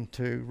right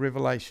into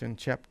Revelation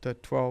chapter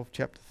 12,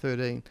 chapter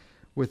 13,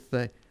 with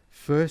the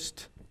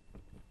first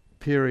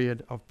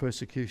period of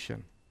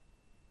persecution.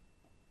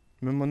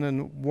 Remember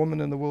the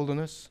woman in the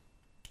wilderness?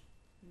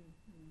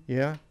 Mm-hmm.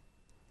 Yeah?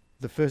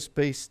 The first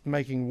beast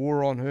making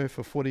war on her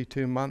for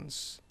 42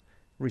 months,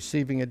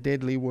 receiving a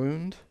deadly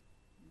wound.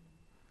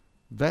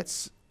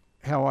 That's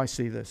how I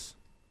see this.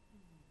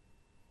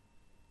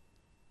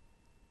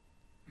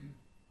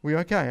 We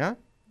okay, huh?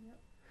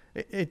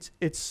 Yep.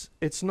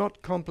 It's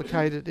not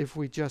complicated if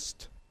we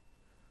just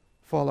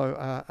follow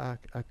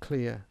a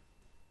clear.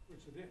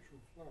 It's a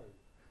natural flow.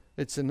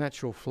 It's a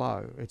natural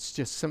flow. It's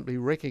just simply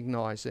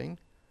recognizing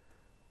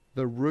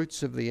the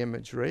roots of the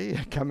imagery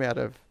come out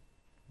of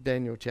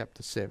Daniel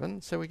chapter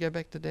 7. So we go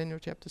back to Daniel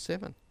chapter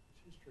 7.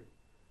 It's history.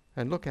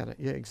 And look at it.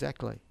 Yeah,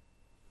 exactly.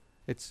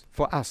 It's,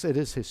 for us, it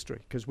is history,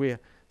 because we're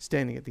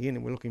standing at the end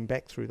and we're looking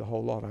back through the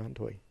whole lot, aren't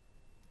we?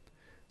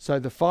 So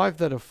the 5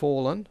 that have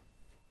fallen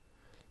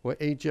were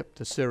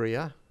Egypt,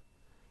 Assyria,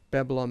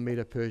 Babylon,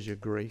 Medo, Persia,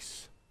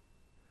 Greece.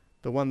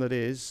 The one that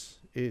is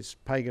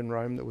pagan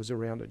Rome, that was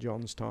around at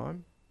John's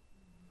time.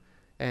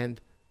 And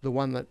the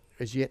one that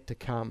is yet to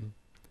come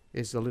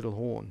is the little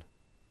horn,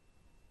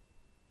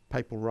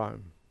 papal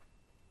Rome.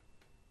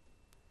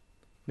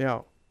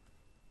 Now,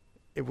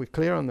 if we're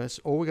clear on this,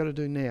 all we've got to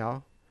do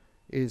now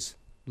is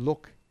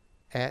look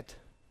at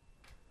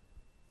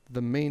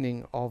the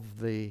meaning of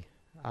the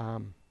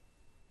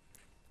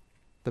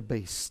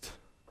beast.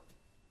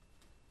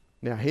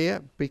 Now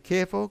here, be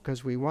careful,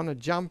 because we want to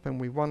jump and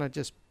we want to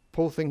just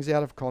pull things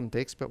out of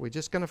context, but we're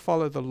just going to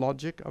follow the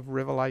logic of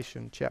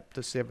Revelation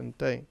chapter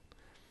 17.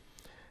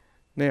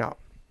 Now,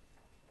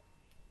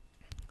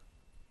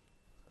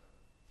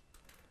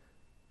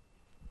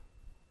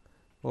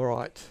 all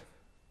right.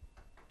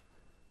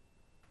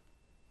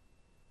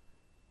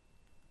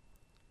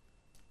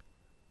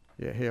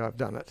 Yeah, here I've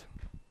done it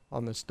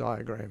on this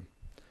diagram.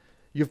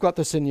 You've got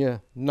this in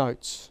your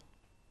notes.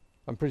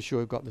 I'm pretty sure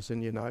you've got this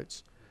in your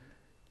notes.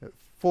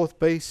 Fourth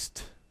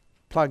beast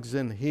plugs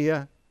in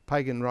here,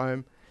 pagan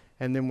Rome,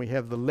 and then we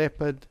have the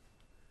leopard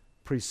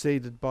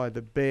preceded by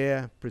the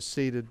bear,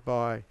 preceded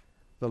by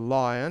the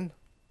lion,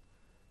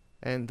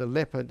 and the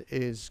leopard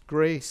is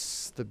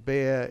Greece, the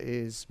bear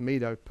is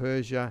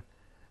Medo-Persia,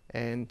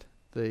 and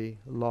the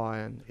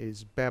lion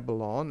is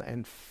Babylon.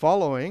 And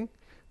following,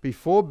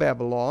 before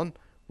Babylon,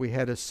 we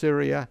had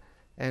Assyria,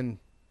 and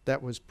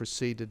that was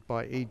preceded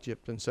by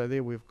Egypt. And so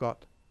there we've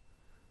got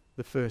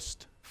the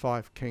first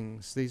 5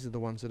 kings. These are the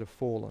ones that have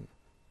fallen.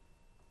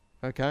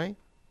 Okay?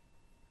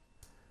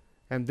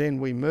 And then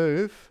we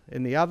move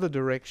in the other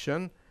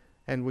direction,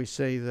 and we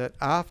see that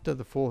after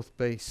the 4th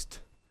beast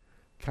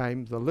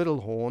came the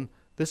little horn.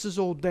 This is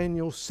all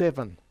Daniel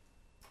 7.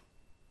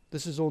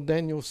 This is all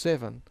Daniel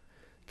 7.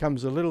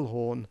 Comes the little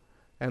horn,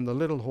 and the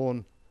little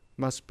horn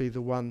must be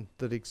the one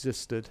that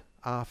existed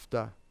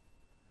after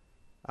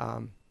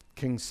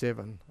King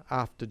 7,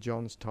 after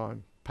John's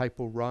time,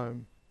 papal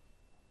Rome.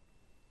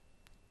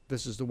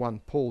 This is the one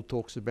Paul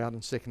talks about in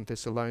 2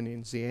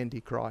 Thessalonians, the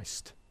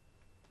Antichrist,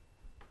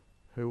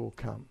 who will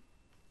come.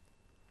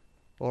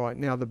 All right,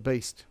 now the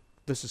beast.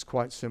 This is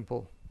quite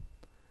simple.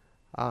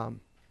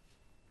 I'm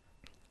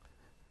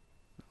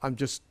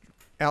just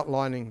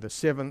outlining the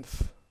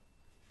 7th.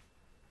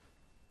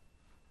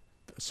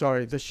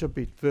 Sorry, this should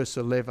be verse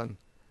 11.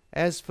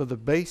 As for the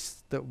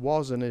beast that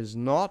was and is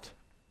not,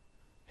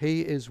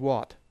 he is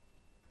what?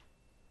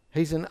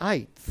 He's an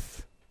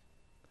 8th.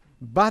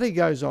 But he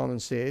goes on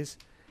and says,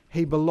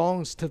 he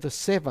belongs to the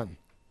 7.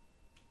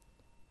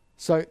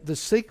 So the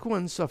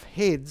sequence of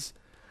heads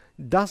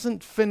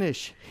doesn't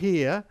finish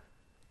here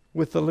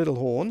with the little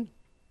horn,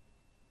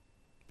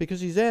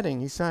 because he's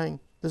saying,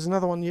 there's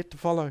another one yet to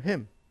follow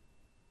him.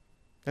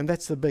 And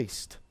that's the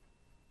beast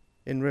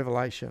in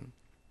Revelation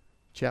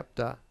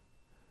chapter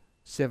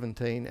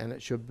 17, and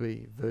it should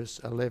be verse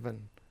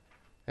 11,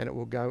 and it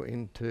will go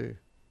into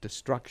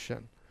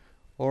destruction.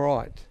 All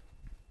right.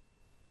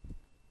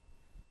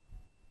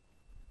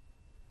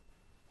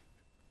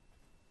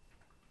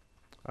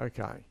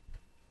 Okay.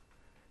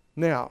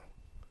 Now,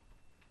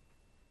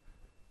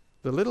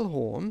 the little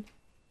horn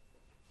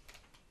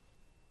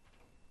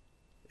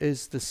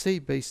is the sea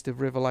beast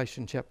of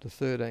Revelation chapter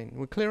 13.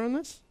 We're clear on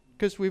this?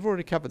 Because we've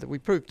already covered it. We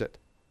proved it.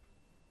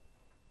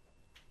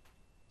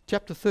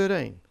 Chapter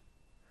 13.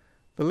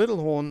 The little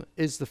horn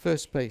is the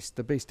first beast,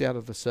 the beast out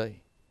of the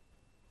sea.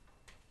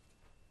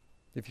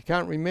 If you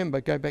can't remember,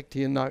 go back to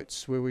your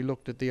notes where we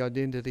looked at the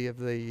identity of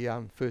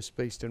the first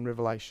beast in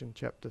Revelation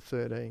chapter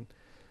 13.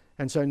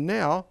 And so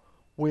now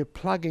we're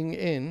plugging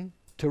in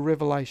to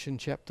Revelation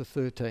chapter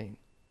 13.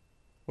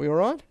 We all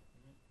right?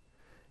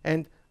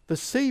 And the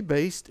sea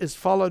beast is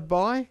followed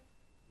by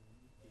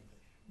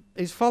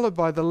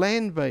the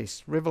land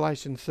beast,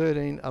 Revelation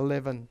 13,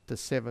 11 to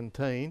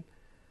 17.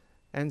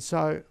 And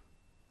so,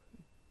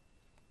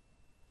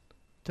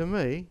 to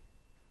me,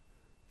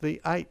 the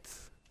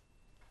 8th,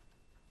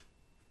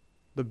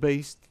 the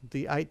beast,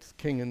 the 8th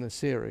king in the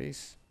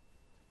series,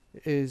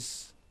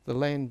 is the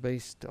land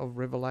beast of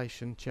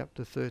Revelation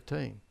chapter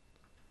 13.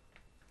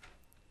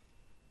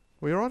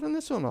 We all right on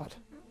this or not?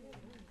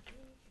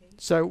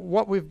 So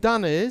what we've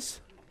done is,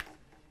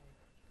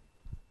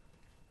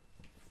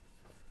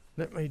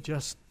 let me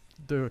just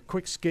do a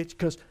quick sketch,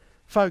 because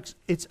folks,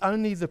 it's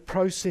only the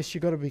process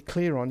you've got to be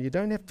clear on. You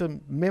don't have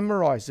to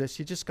memorize this,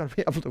 you just got to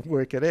be able to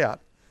work it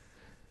out.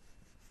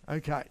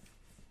 Okay.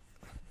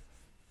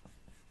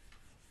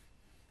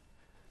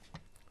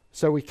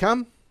 So we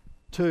come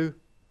to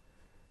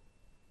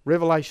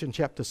Revelation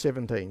chapter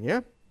 17,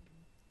 yeah?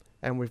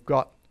 And we've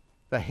got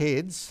the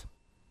heads.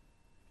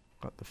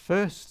 Got the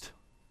first,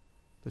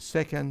 the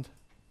second,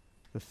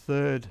 the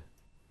third,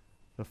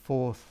 the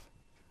fourth,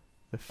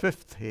 the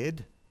fifth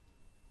head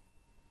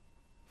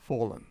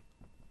fallen.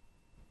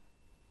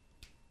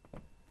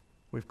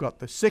 We've got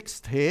the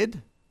sixth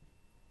head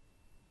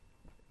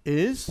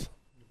is,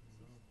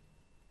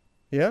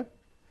 yeah,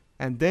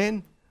 and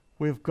then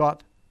we've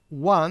got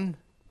one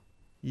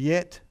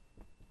yet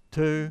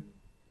to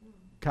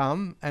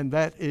come, and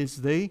that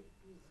is the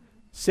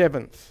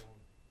seventh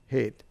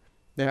head.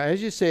 Now,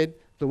 as you said,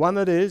 the one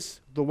that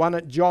is, the one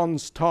at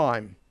John's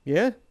time,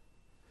 yeah?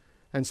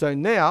 And so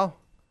now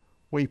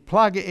we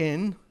plug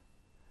in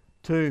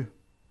to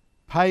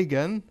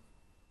pagan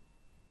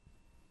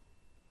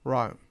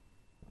Rome.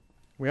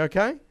 We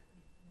okay?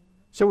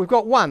 So we've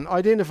got one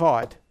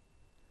identified.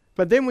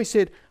 But then we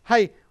said,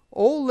 hey,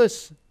 all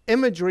this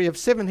imagery of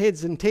 7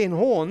 heads and 10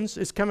 horns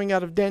is coming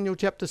out of Daniel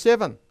chapter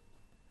 7.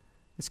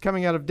 It's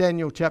coming out of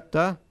Daniel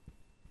chapter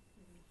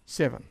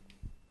 7.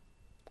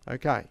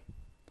 Okay.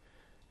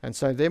 And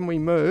so then we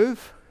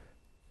move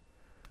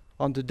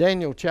on to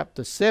Daniel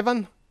chapter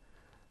 7,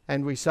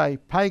 and we say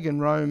pagan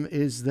Rome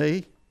is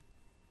the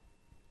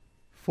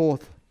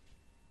fourth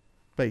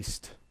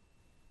beast.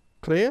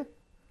 Clear?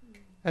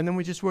 And then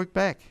we just work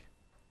back.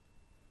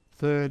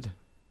 Third,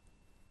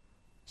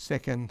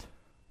 second,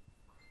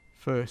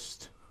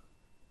 first.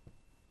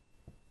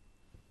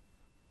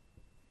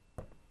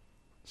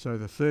 So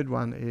the third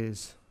one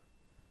is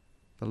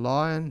the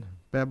lion,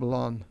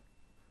 Babylon,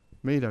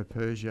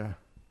 Medo-Persia,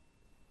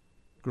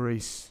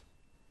 Greece,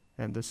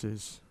 and this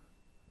is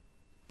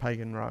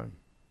pagan Rome.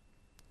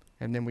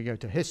 And then we go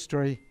to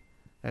history,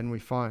 and we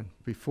find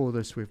before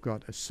this we've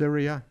got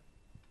Assyria,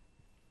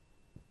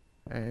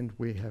 and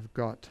we have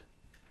got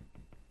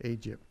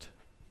Egypt.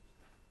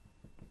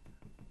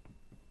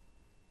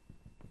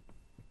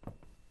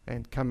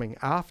 And coming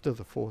after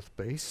the fourth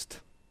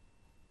beast,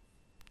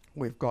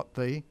 we've got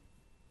the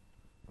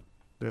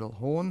little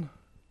horn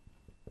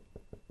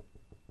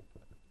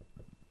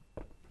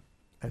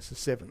as the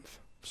seventh.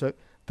 So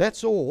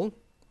that's all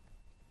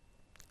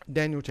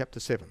Daniel chapter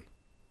 7.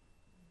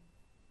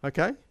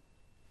 Okay?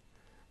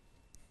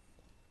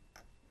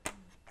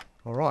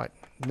 All right.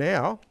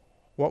 Now,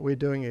 what we're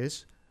doing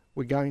is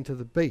we're going to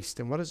the beast.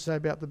 And what does it say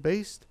about the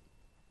beast?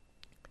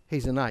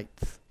 He's an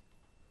eighth.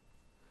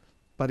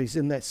 But he's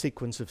in that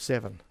sequence of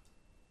 7.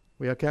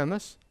 We okay on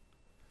this?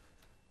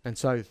 And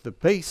so the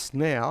beast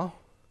now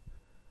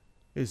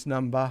is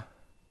number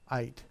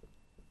 8.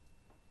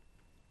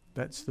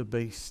 That's the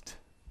beast.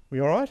 We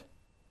all right?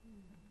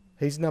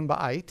 He's number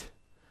 8.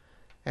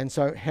 And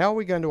so how are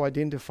we going to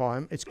identify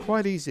him? It's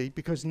quite easy,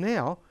 because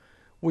now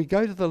we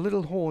go to the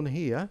little horn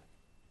here,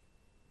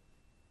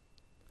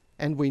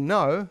 and we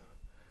know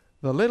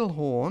the little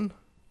horn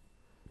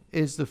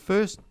is the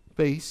first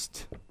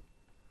beast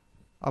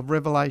of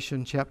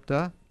Revelation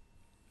chapter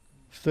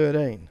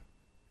 13.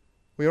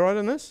 We all right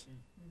on this?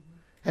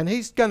 And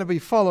he's going to be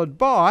followed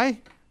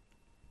by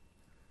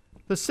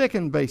the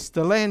second beast,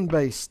 the land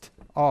beast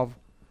of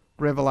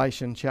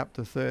Revelation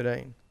chapter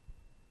 13.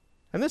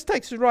 And this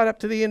takes us right up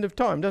to the end of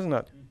time, doesn't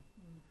it?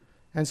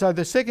 And so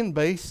the second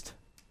beast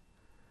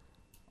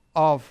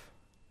of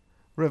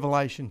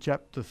Revelation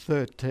chapter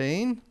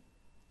 13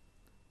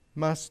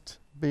 must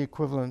be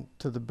equivalent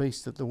to the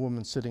beast that the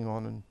woman's sitting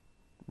on in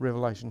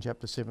Revelation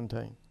chapter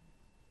 17.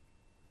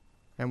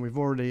 And we've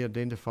already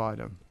identified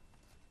him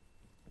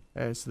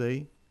as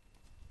the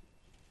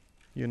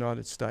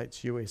United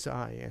States,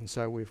 USA. And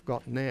so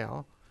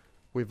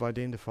we've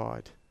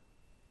identified.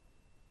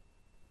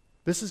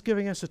 This is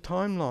giving us a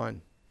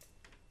timeline.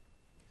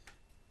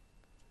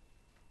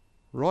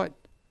 Right,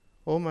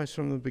 almost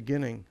from the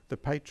beginning, the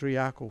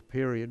patriarchal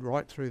period,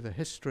 right through the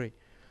history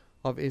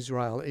of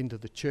Israel into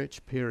the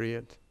church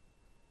period.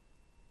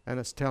 And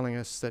it's telling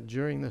us that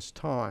during this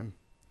time,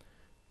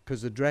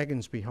 because the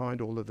dragon's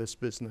behind all of this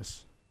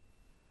business,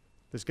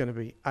 there's going to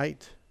be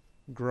 8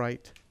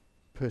 great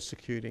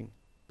persecuting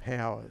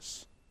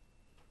powers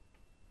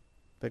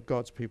that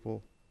God's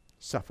people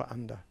suffer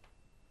under.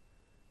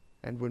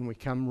 And when we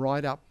come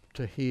right up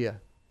to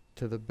here,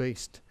 to the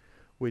beast,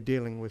 we're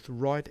dealing with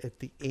right at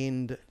the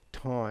end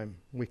time.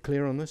 We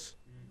clear on this?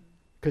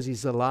 Because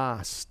he's the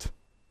last.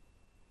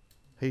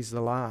 He's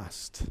the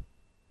last.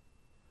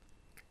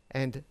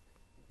 And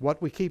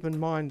what we keep in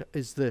mind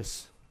is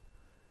this,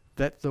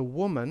 that the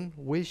woman,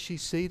 where's she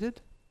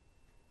seated?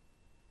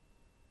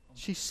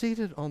 She's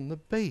seated on the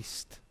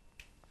beast.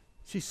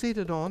 She's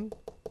seated on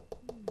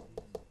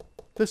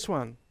this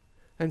one.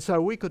 And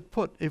so we could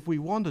put, if we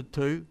wanted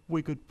to,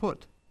 we could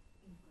put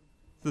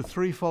the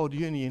threefold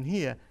union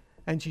here,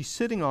 and she's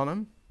sitting on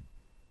him.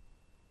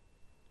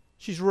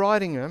 She's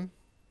riding him.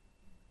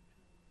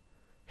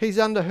 He's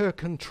under her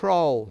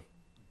control.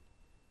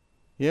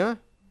 Yeah?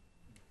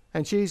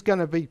 And she's going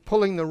to be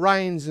pulling the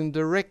reins and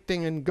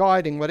directing and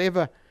guiding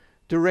whatever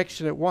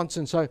direction it wants.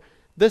 And so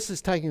this is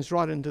taking us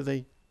right into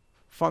the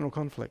final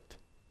conflict.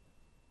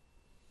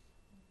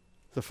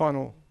 The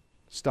final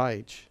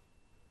stage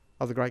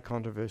of the great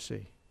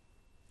controversy.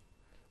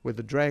 where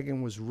the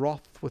dragon was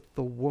wroth with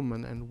the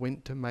woman and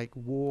went to make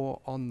war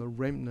on the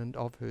remnant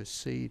of her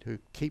seed who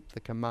keep the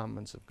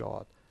commandments of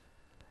God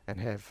and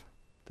have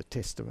the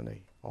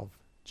testimony of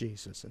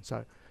Jesus. And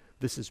so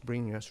this is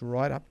bringing us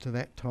right up to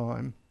that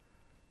time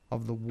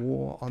of the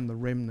war on the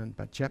remnant.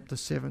 But chapter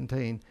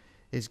 17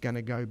 is going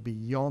to go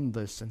beyond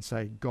this and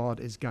say God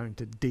is going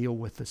to deal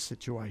with this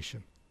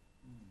situation.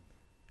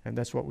 And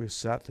that's what we'll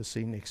start to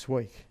see next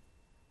week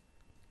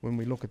when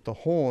we look at the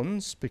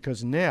horns,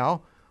 because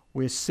now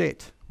we're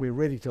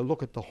ready to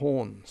look at the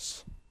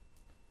horns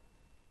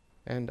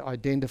and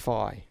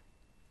identify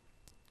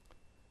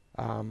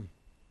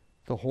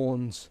the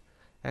horns,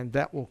 and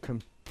that will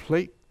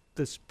complete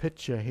this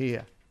picture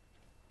here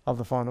of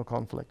the final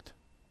conflict.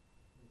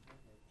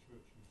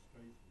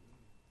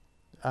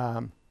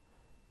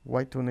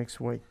 Wait till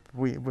next week.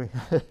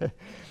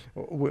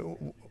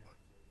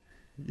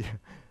 Yeah.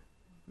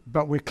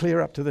 But we're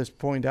clear up to this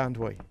point, aren't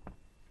we?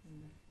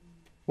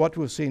 What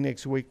we'll see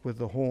next week with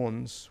the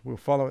horns, we'll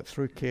follow it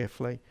through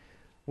carefully.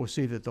 We'll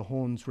see that the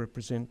horns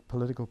represent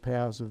political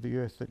powers of the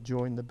earth that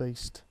join the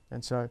beast.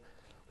 And so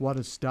what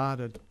has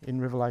started in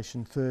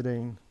Revelation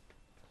 13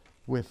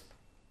 with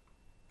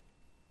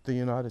the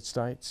United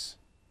States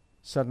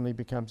suddenly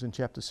becomes in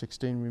chapter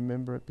 16,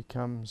 remember, it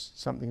becomes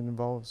something that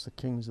involves the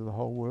kings of the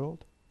whole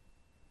world.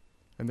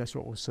 And that's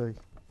what we'll see.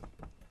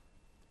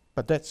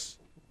 But that's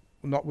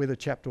not where the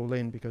chapter will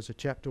end, because the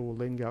chapter will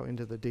then go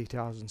into the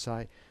details and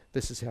say,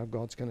 this is how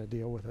God's going to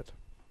deal with it.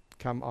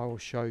 Come, I will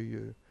show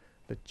you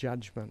the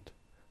judgment,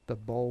 the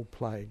bowl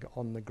plague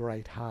on the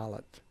great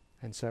harlot.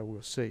 And so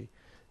we'll see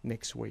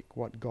next week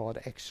what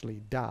God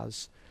actually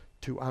does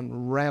to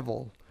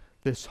unravel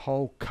this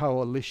whole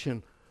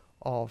coalition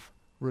of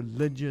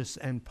religious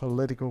and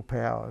political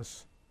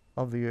powers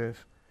of the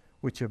earth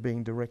which are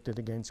being directed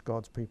against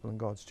God's people and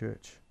God's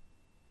church.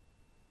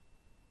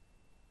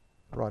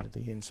 Right at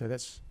the end. So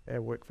that's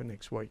our work for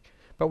next week.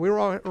 But we're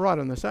right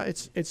on this.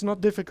 It's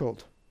not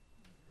difficult.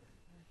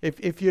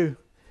 If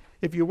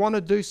you want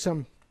to do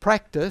some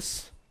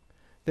practice,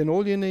 then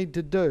all you need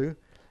to do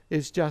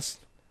is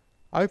just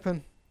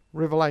open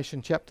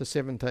Revelation chapter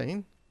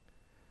 17,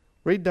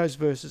 read those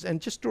verses,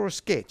 and just draw a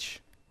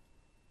sketch.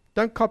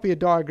 Don't copy a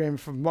diagram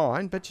from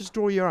mine, but just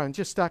draw your own.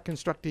 Just start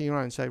constructing your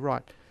own. Say,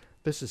 right,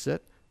 this is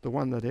it, the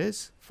one that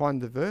is.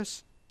 Find the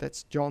verse.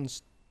 That's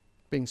John's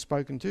being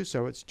spoken to,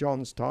 so it's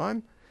John's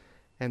time.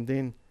 And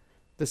then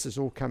this is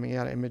all coming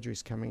out,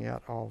 imagery's coming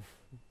out of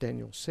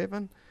Daniel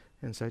 7.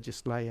 And so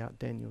just lay out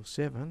Daniel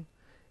 7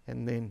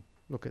 and then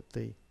look at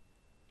the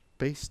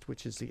beast,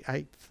 which is the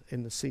 8th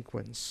in the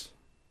sequence.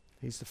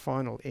 He's the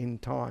final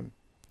end time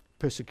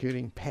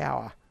persecuting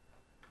power.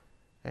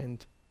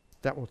 And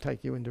that will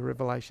take you into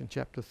Revelation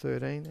chapter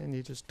 13, and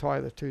you just tie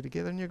the two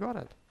together and you got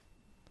it.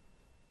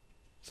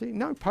 See,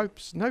 no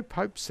popes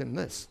in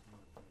this.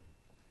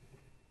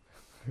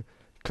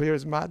 Clear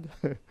as mud.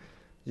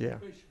 Yeah.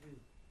 Basically,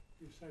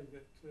 you say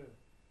that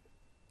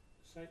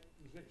Satan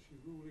is actually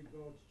ruling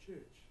God's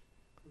church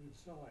from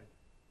inside.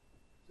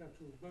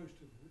 After all, most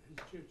of his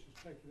church is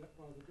taken up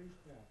by the beast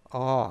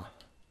power.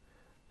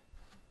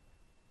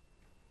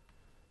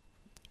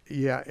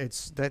 Yeah,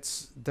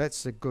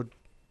 that's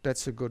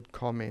a good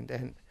comment,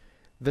 and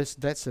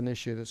that's an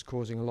issue that's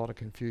causing a lot of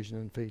confusion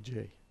in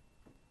Fiji.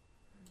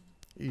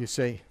 You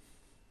see,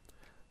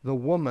 the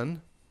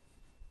woman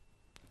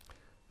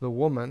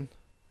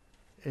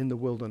in the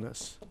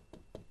wilderness,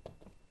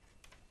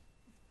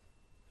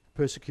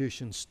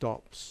 persecution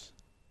stops.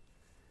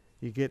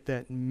 You get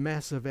that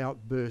massive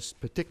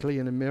outburst, particularly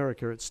in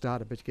America it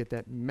started, but you get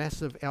that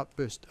massive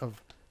outburst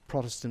of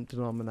Protestant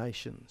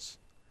denominations.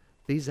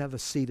 These are the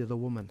seed of the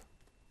woman.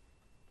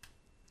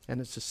 And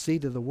it's the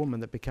seed of the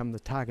woman that become the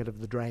target of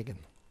the dragon.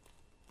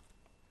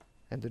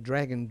 And the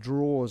dragon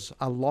draws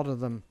a lot of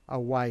them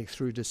away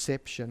through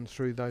deception,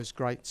 through those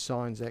great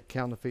signs, that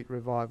counterfeit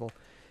revival.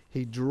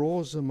 He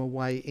draws them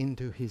away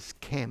into his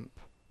camp.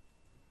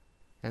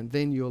 And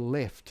then you're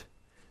left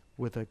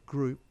with a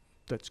group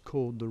that's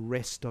called the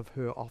rest of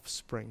her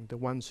offspring, the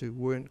ones who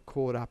weren't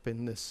caught up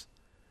in this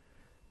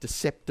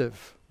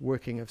deceptive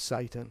working of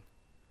Satan.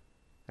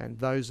 And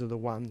those are the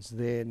ones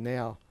there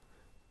now,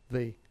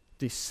 the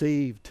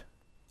deceived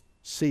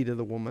seed of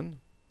the woman,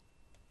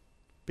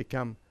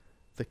 become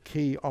the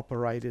key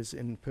operators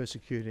in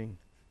persecuting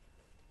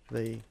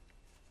the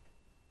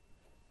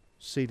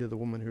seed of the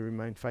woman who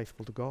remained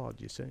faithful to God,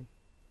 you see.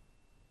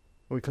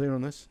 Are we clear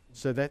on this?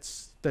 So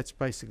that's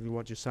basically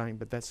what you're saying,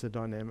 but that's the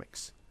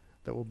dynamics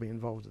that will be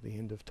involved at the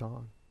end of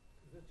time.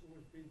 That's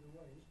always been the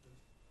way, isn't it?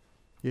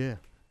 Yeah.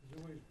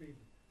 There's always been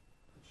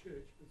the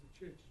church, but the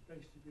church has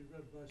basically been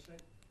run by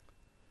Satan.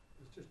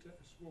 It's just a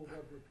small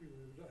number of people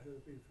who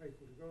have been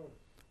faithful to God.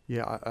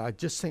 Yeah, I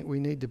just think we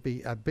need to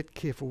be a bit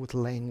careful with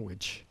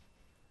language.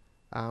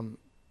 Because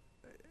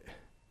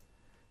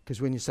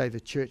when you say the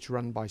church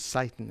run by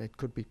Satan, it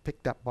could be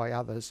picked up by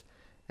others,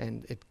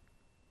 and it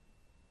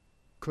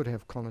could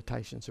have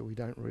connotations that we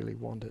don't really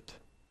want it.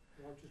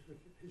 Well, I'm just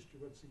looking at history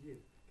once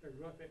again, going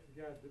right back to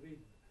the Garden of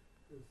Eden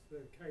with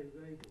Cain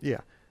and Abel.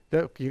 Yeah,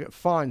 you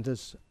find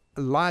there's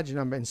a large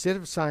number. Instead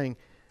of saying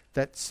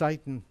that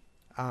Satan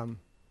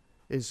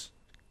is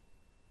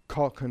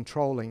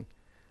controlling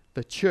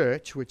the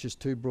church, which is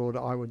too broad,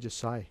 I would just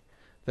say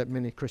that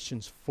many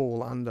Christians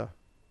fall under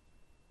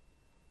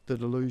the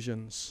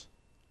delusions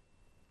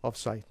of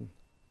Satan.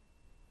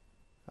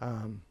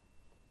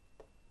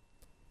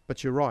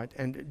 But you're right.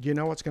 And do you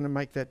know what's going to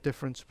make that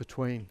difference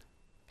between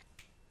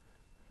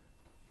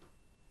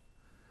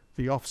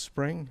the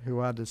offspring who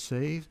are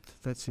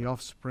deceived, that's the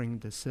offspring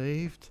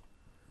deceived,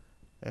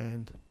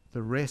 and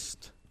the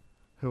rest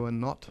who are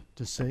not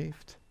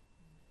deceived?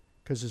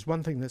 Because there's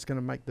one thing that's going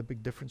to make the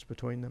big difference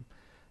between them.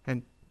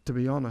 And to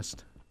be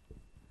honest,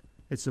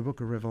 it's the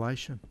book of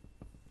Revelation.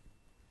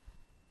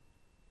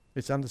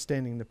 It's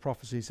understanding the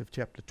prophecies of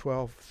chapter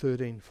 12,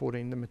 13,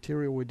 14, the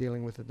material we're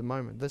dealing with at the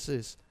moment. This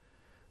is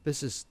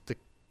the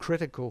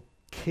critical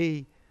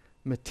key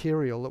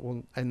material that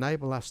will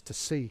enable us to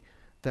see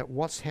that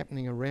what's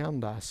happening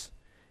around us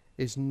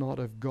is not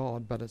of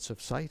God, but it's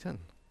of Satan.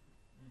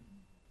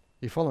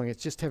 You're following?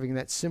 It's just having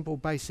that simple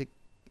basic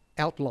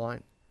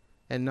outline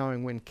and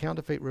knowing when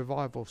counterfeit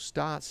revival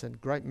starts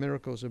and great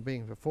miracles are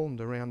being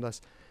performed around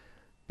us,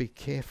 be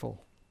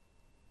careful,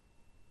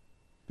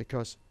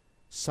 because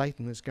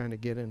Satan is going to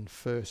get in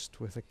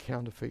first with a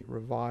counterfeit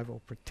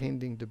revival,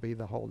 pretending to be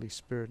the Holy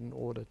Spirit in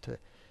order to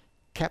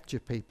capture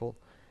people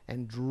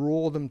and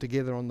draw them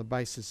together on the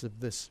basis of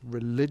this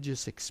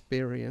religious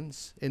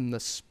experience in the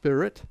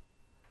spirit,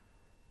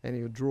 and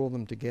he'll draw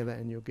them together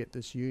and you'll get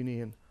this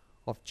union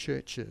of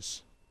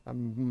churches, a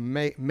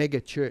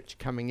mega church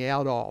coming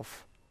out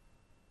of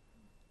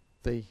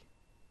the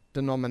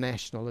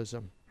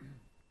denominationalism,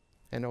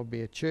 and it'll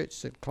be a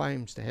church that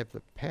claims to have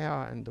the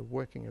power and the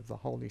working of the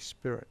Holy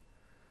Spirit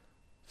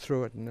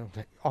through it, and they'll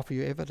offer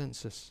you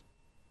evidences.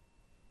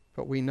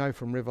 But we know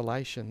from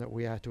Revelation that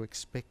we are to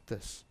expect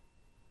this.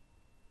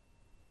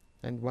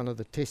 And one of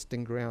the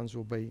testing grounds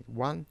will be,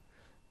 one,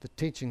 the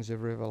teachings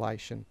of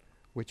Revelation,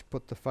 which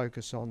put the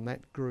focus on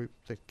that group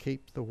that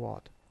keep the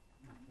what?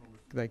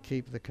 They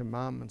keep the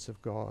commandments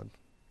of God,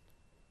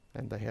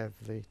 and they have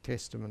the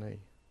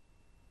testimony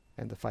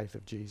and the faith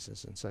of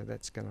Jesus. And so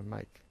that's going to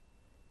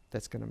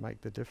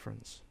make the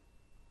difference.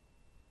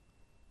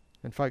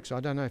 And folks, I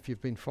don't know if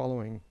you've been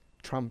following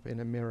Trump in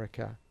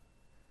America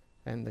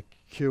and the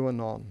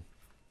QAnon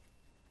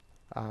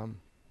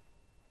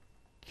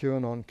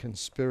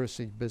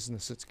conspiracy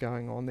business that's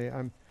going on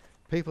there.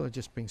 People are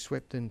just being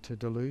swept into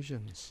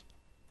delusions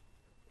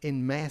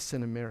in mass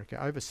in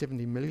America. Over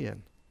 70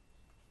 million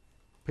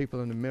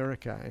people in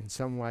America in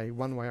some way,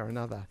 one way or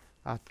another,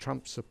 are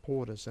Trump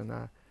supporters and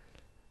are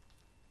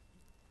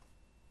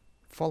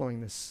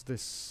following this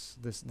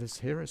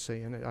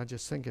heresy. And I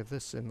just think of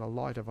this in the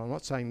light of, I'm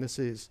not saying this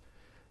is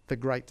the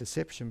great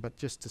deception, but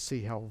just to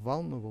see how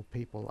vulnerable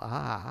people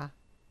are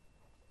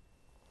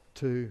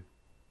to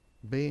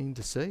being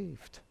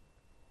deceived.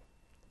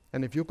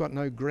 And if you've got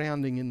no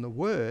grounding in the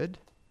Word,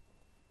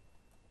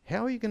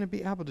 how are you going to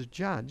be able to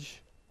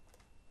judge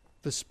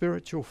the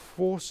spiritual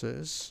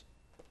forces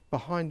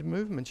behind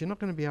movements? You're not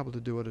going to be able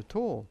to do it at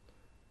all.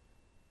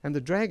 And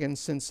the dragon,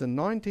 since the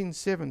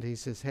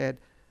 1970s, has had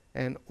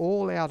an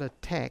all-out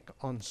attack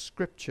on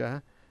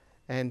Scripture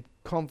and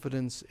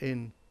confidence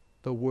in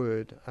the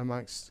Word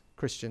amongst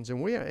Christians.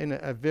 And we are in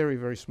a very,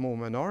 very small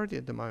minority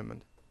at the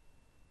moment.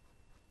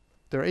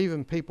 There are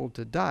even people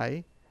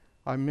today,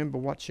 I remember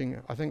watching,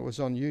 I think it was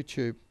on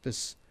YouTube,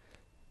 this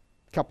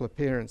couple of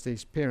parents,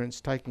 these parents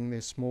taking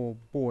their small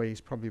boy,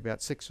 he's probably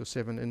about 6 or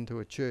 7, into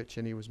a church,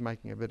 and he was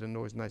making a bit of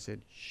noise, and they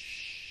said,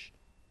 "Shh,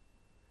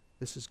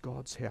 this is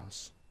God's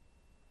house."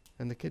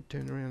 And the kid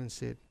turned around and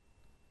said,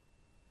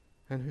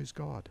 "And who's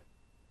God?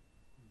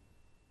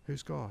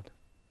 Who's God?"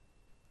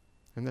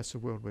 And that's the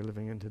world we're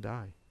living in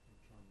today.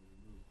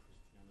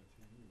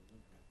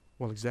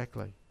 Well,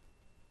 exactly.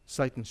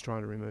 Satan's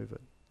trying to remove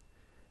it.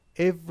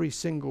 Every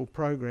single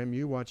program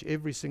you watch,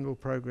 every single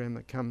program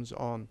that comes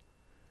on,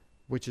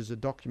 which is a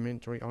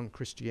documentary on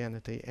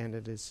Christianity, and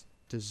it is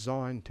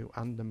designed to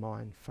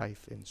undermine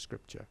faith in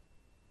Scripture.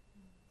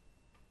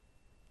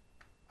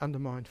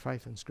 Undermine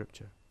faith in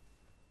Scripture.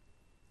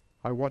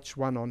 I watched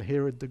one on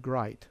Herod the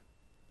Great,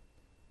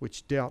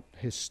 which dealt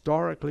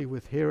historically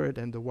with Herod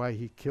and the way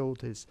he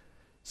killed his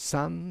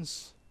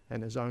sons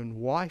and his own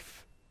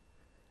wife,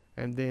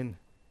 and then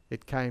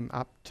it came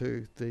up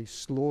to the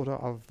slaughter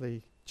of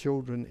the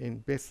children in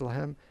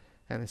Bethlehem,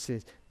 and it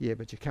says, yeah,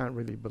 but you can't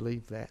really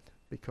believe that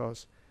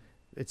because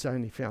it's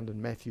only found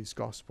in Matthew's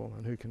Gospel,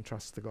 and who can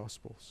trust the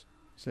Gospels?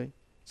 See?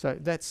 So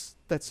that's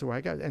the way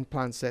it goes, and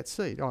plants that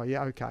seed. Oh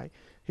yeah, okay,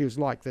 he was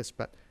like this,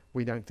 but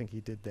we don't think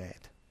he did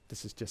that.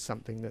 This is just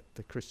something that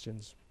the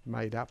Christians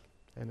made up,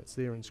 and it's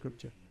there in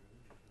Scripture.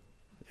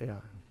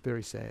 Yeah,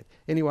 very sad.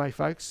 Anyway,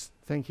 folks,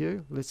 thank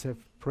you. Let's have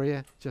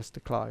prayer just to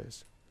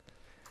close.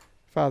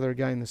 Father,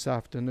 again this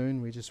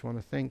afternoon, we just want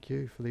to thank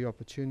you for the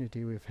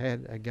opportunity we've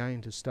had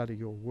again to study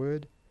your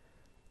word.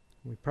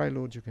 We pray,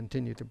 Lord, you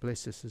continue to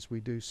bless us as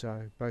we do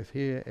so, both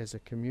here as a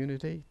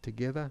community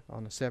together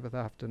on a Sabbath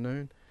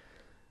afternoon,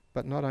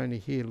 but not only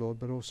here, Lord,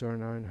 but also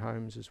in our own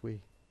homes as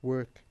we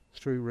work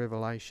through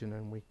revelation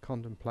and we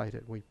contemplate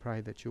it, we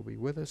pray that you'll be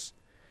with us,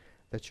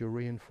 that you'll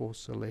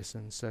reinforce the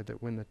lesson so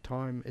that when the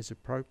time is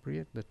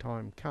appropriate, the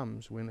time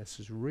comes when this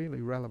is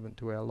really relevant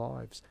to our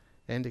lives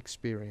and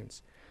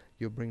experience,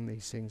 you'll bring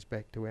these things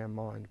back to our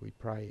mind, we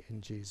pray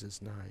in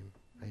Jesus' name.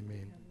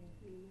 Amen.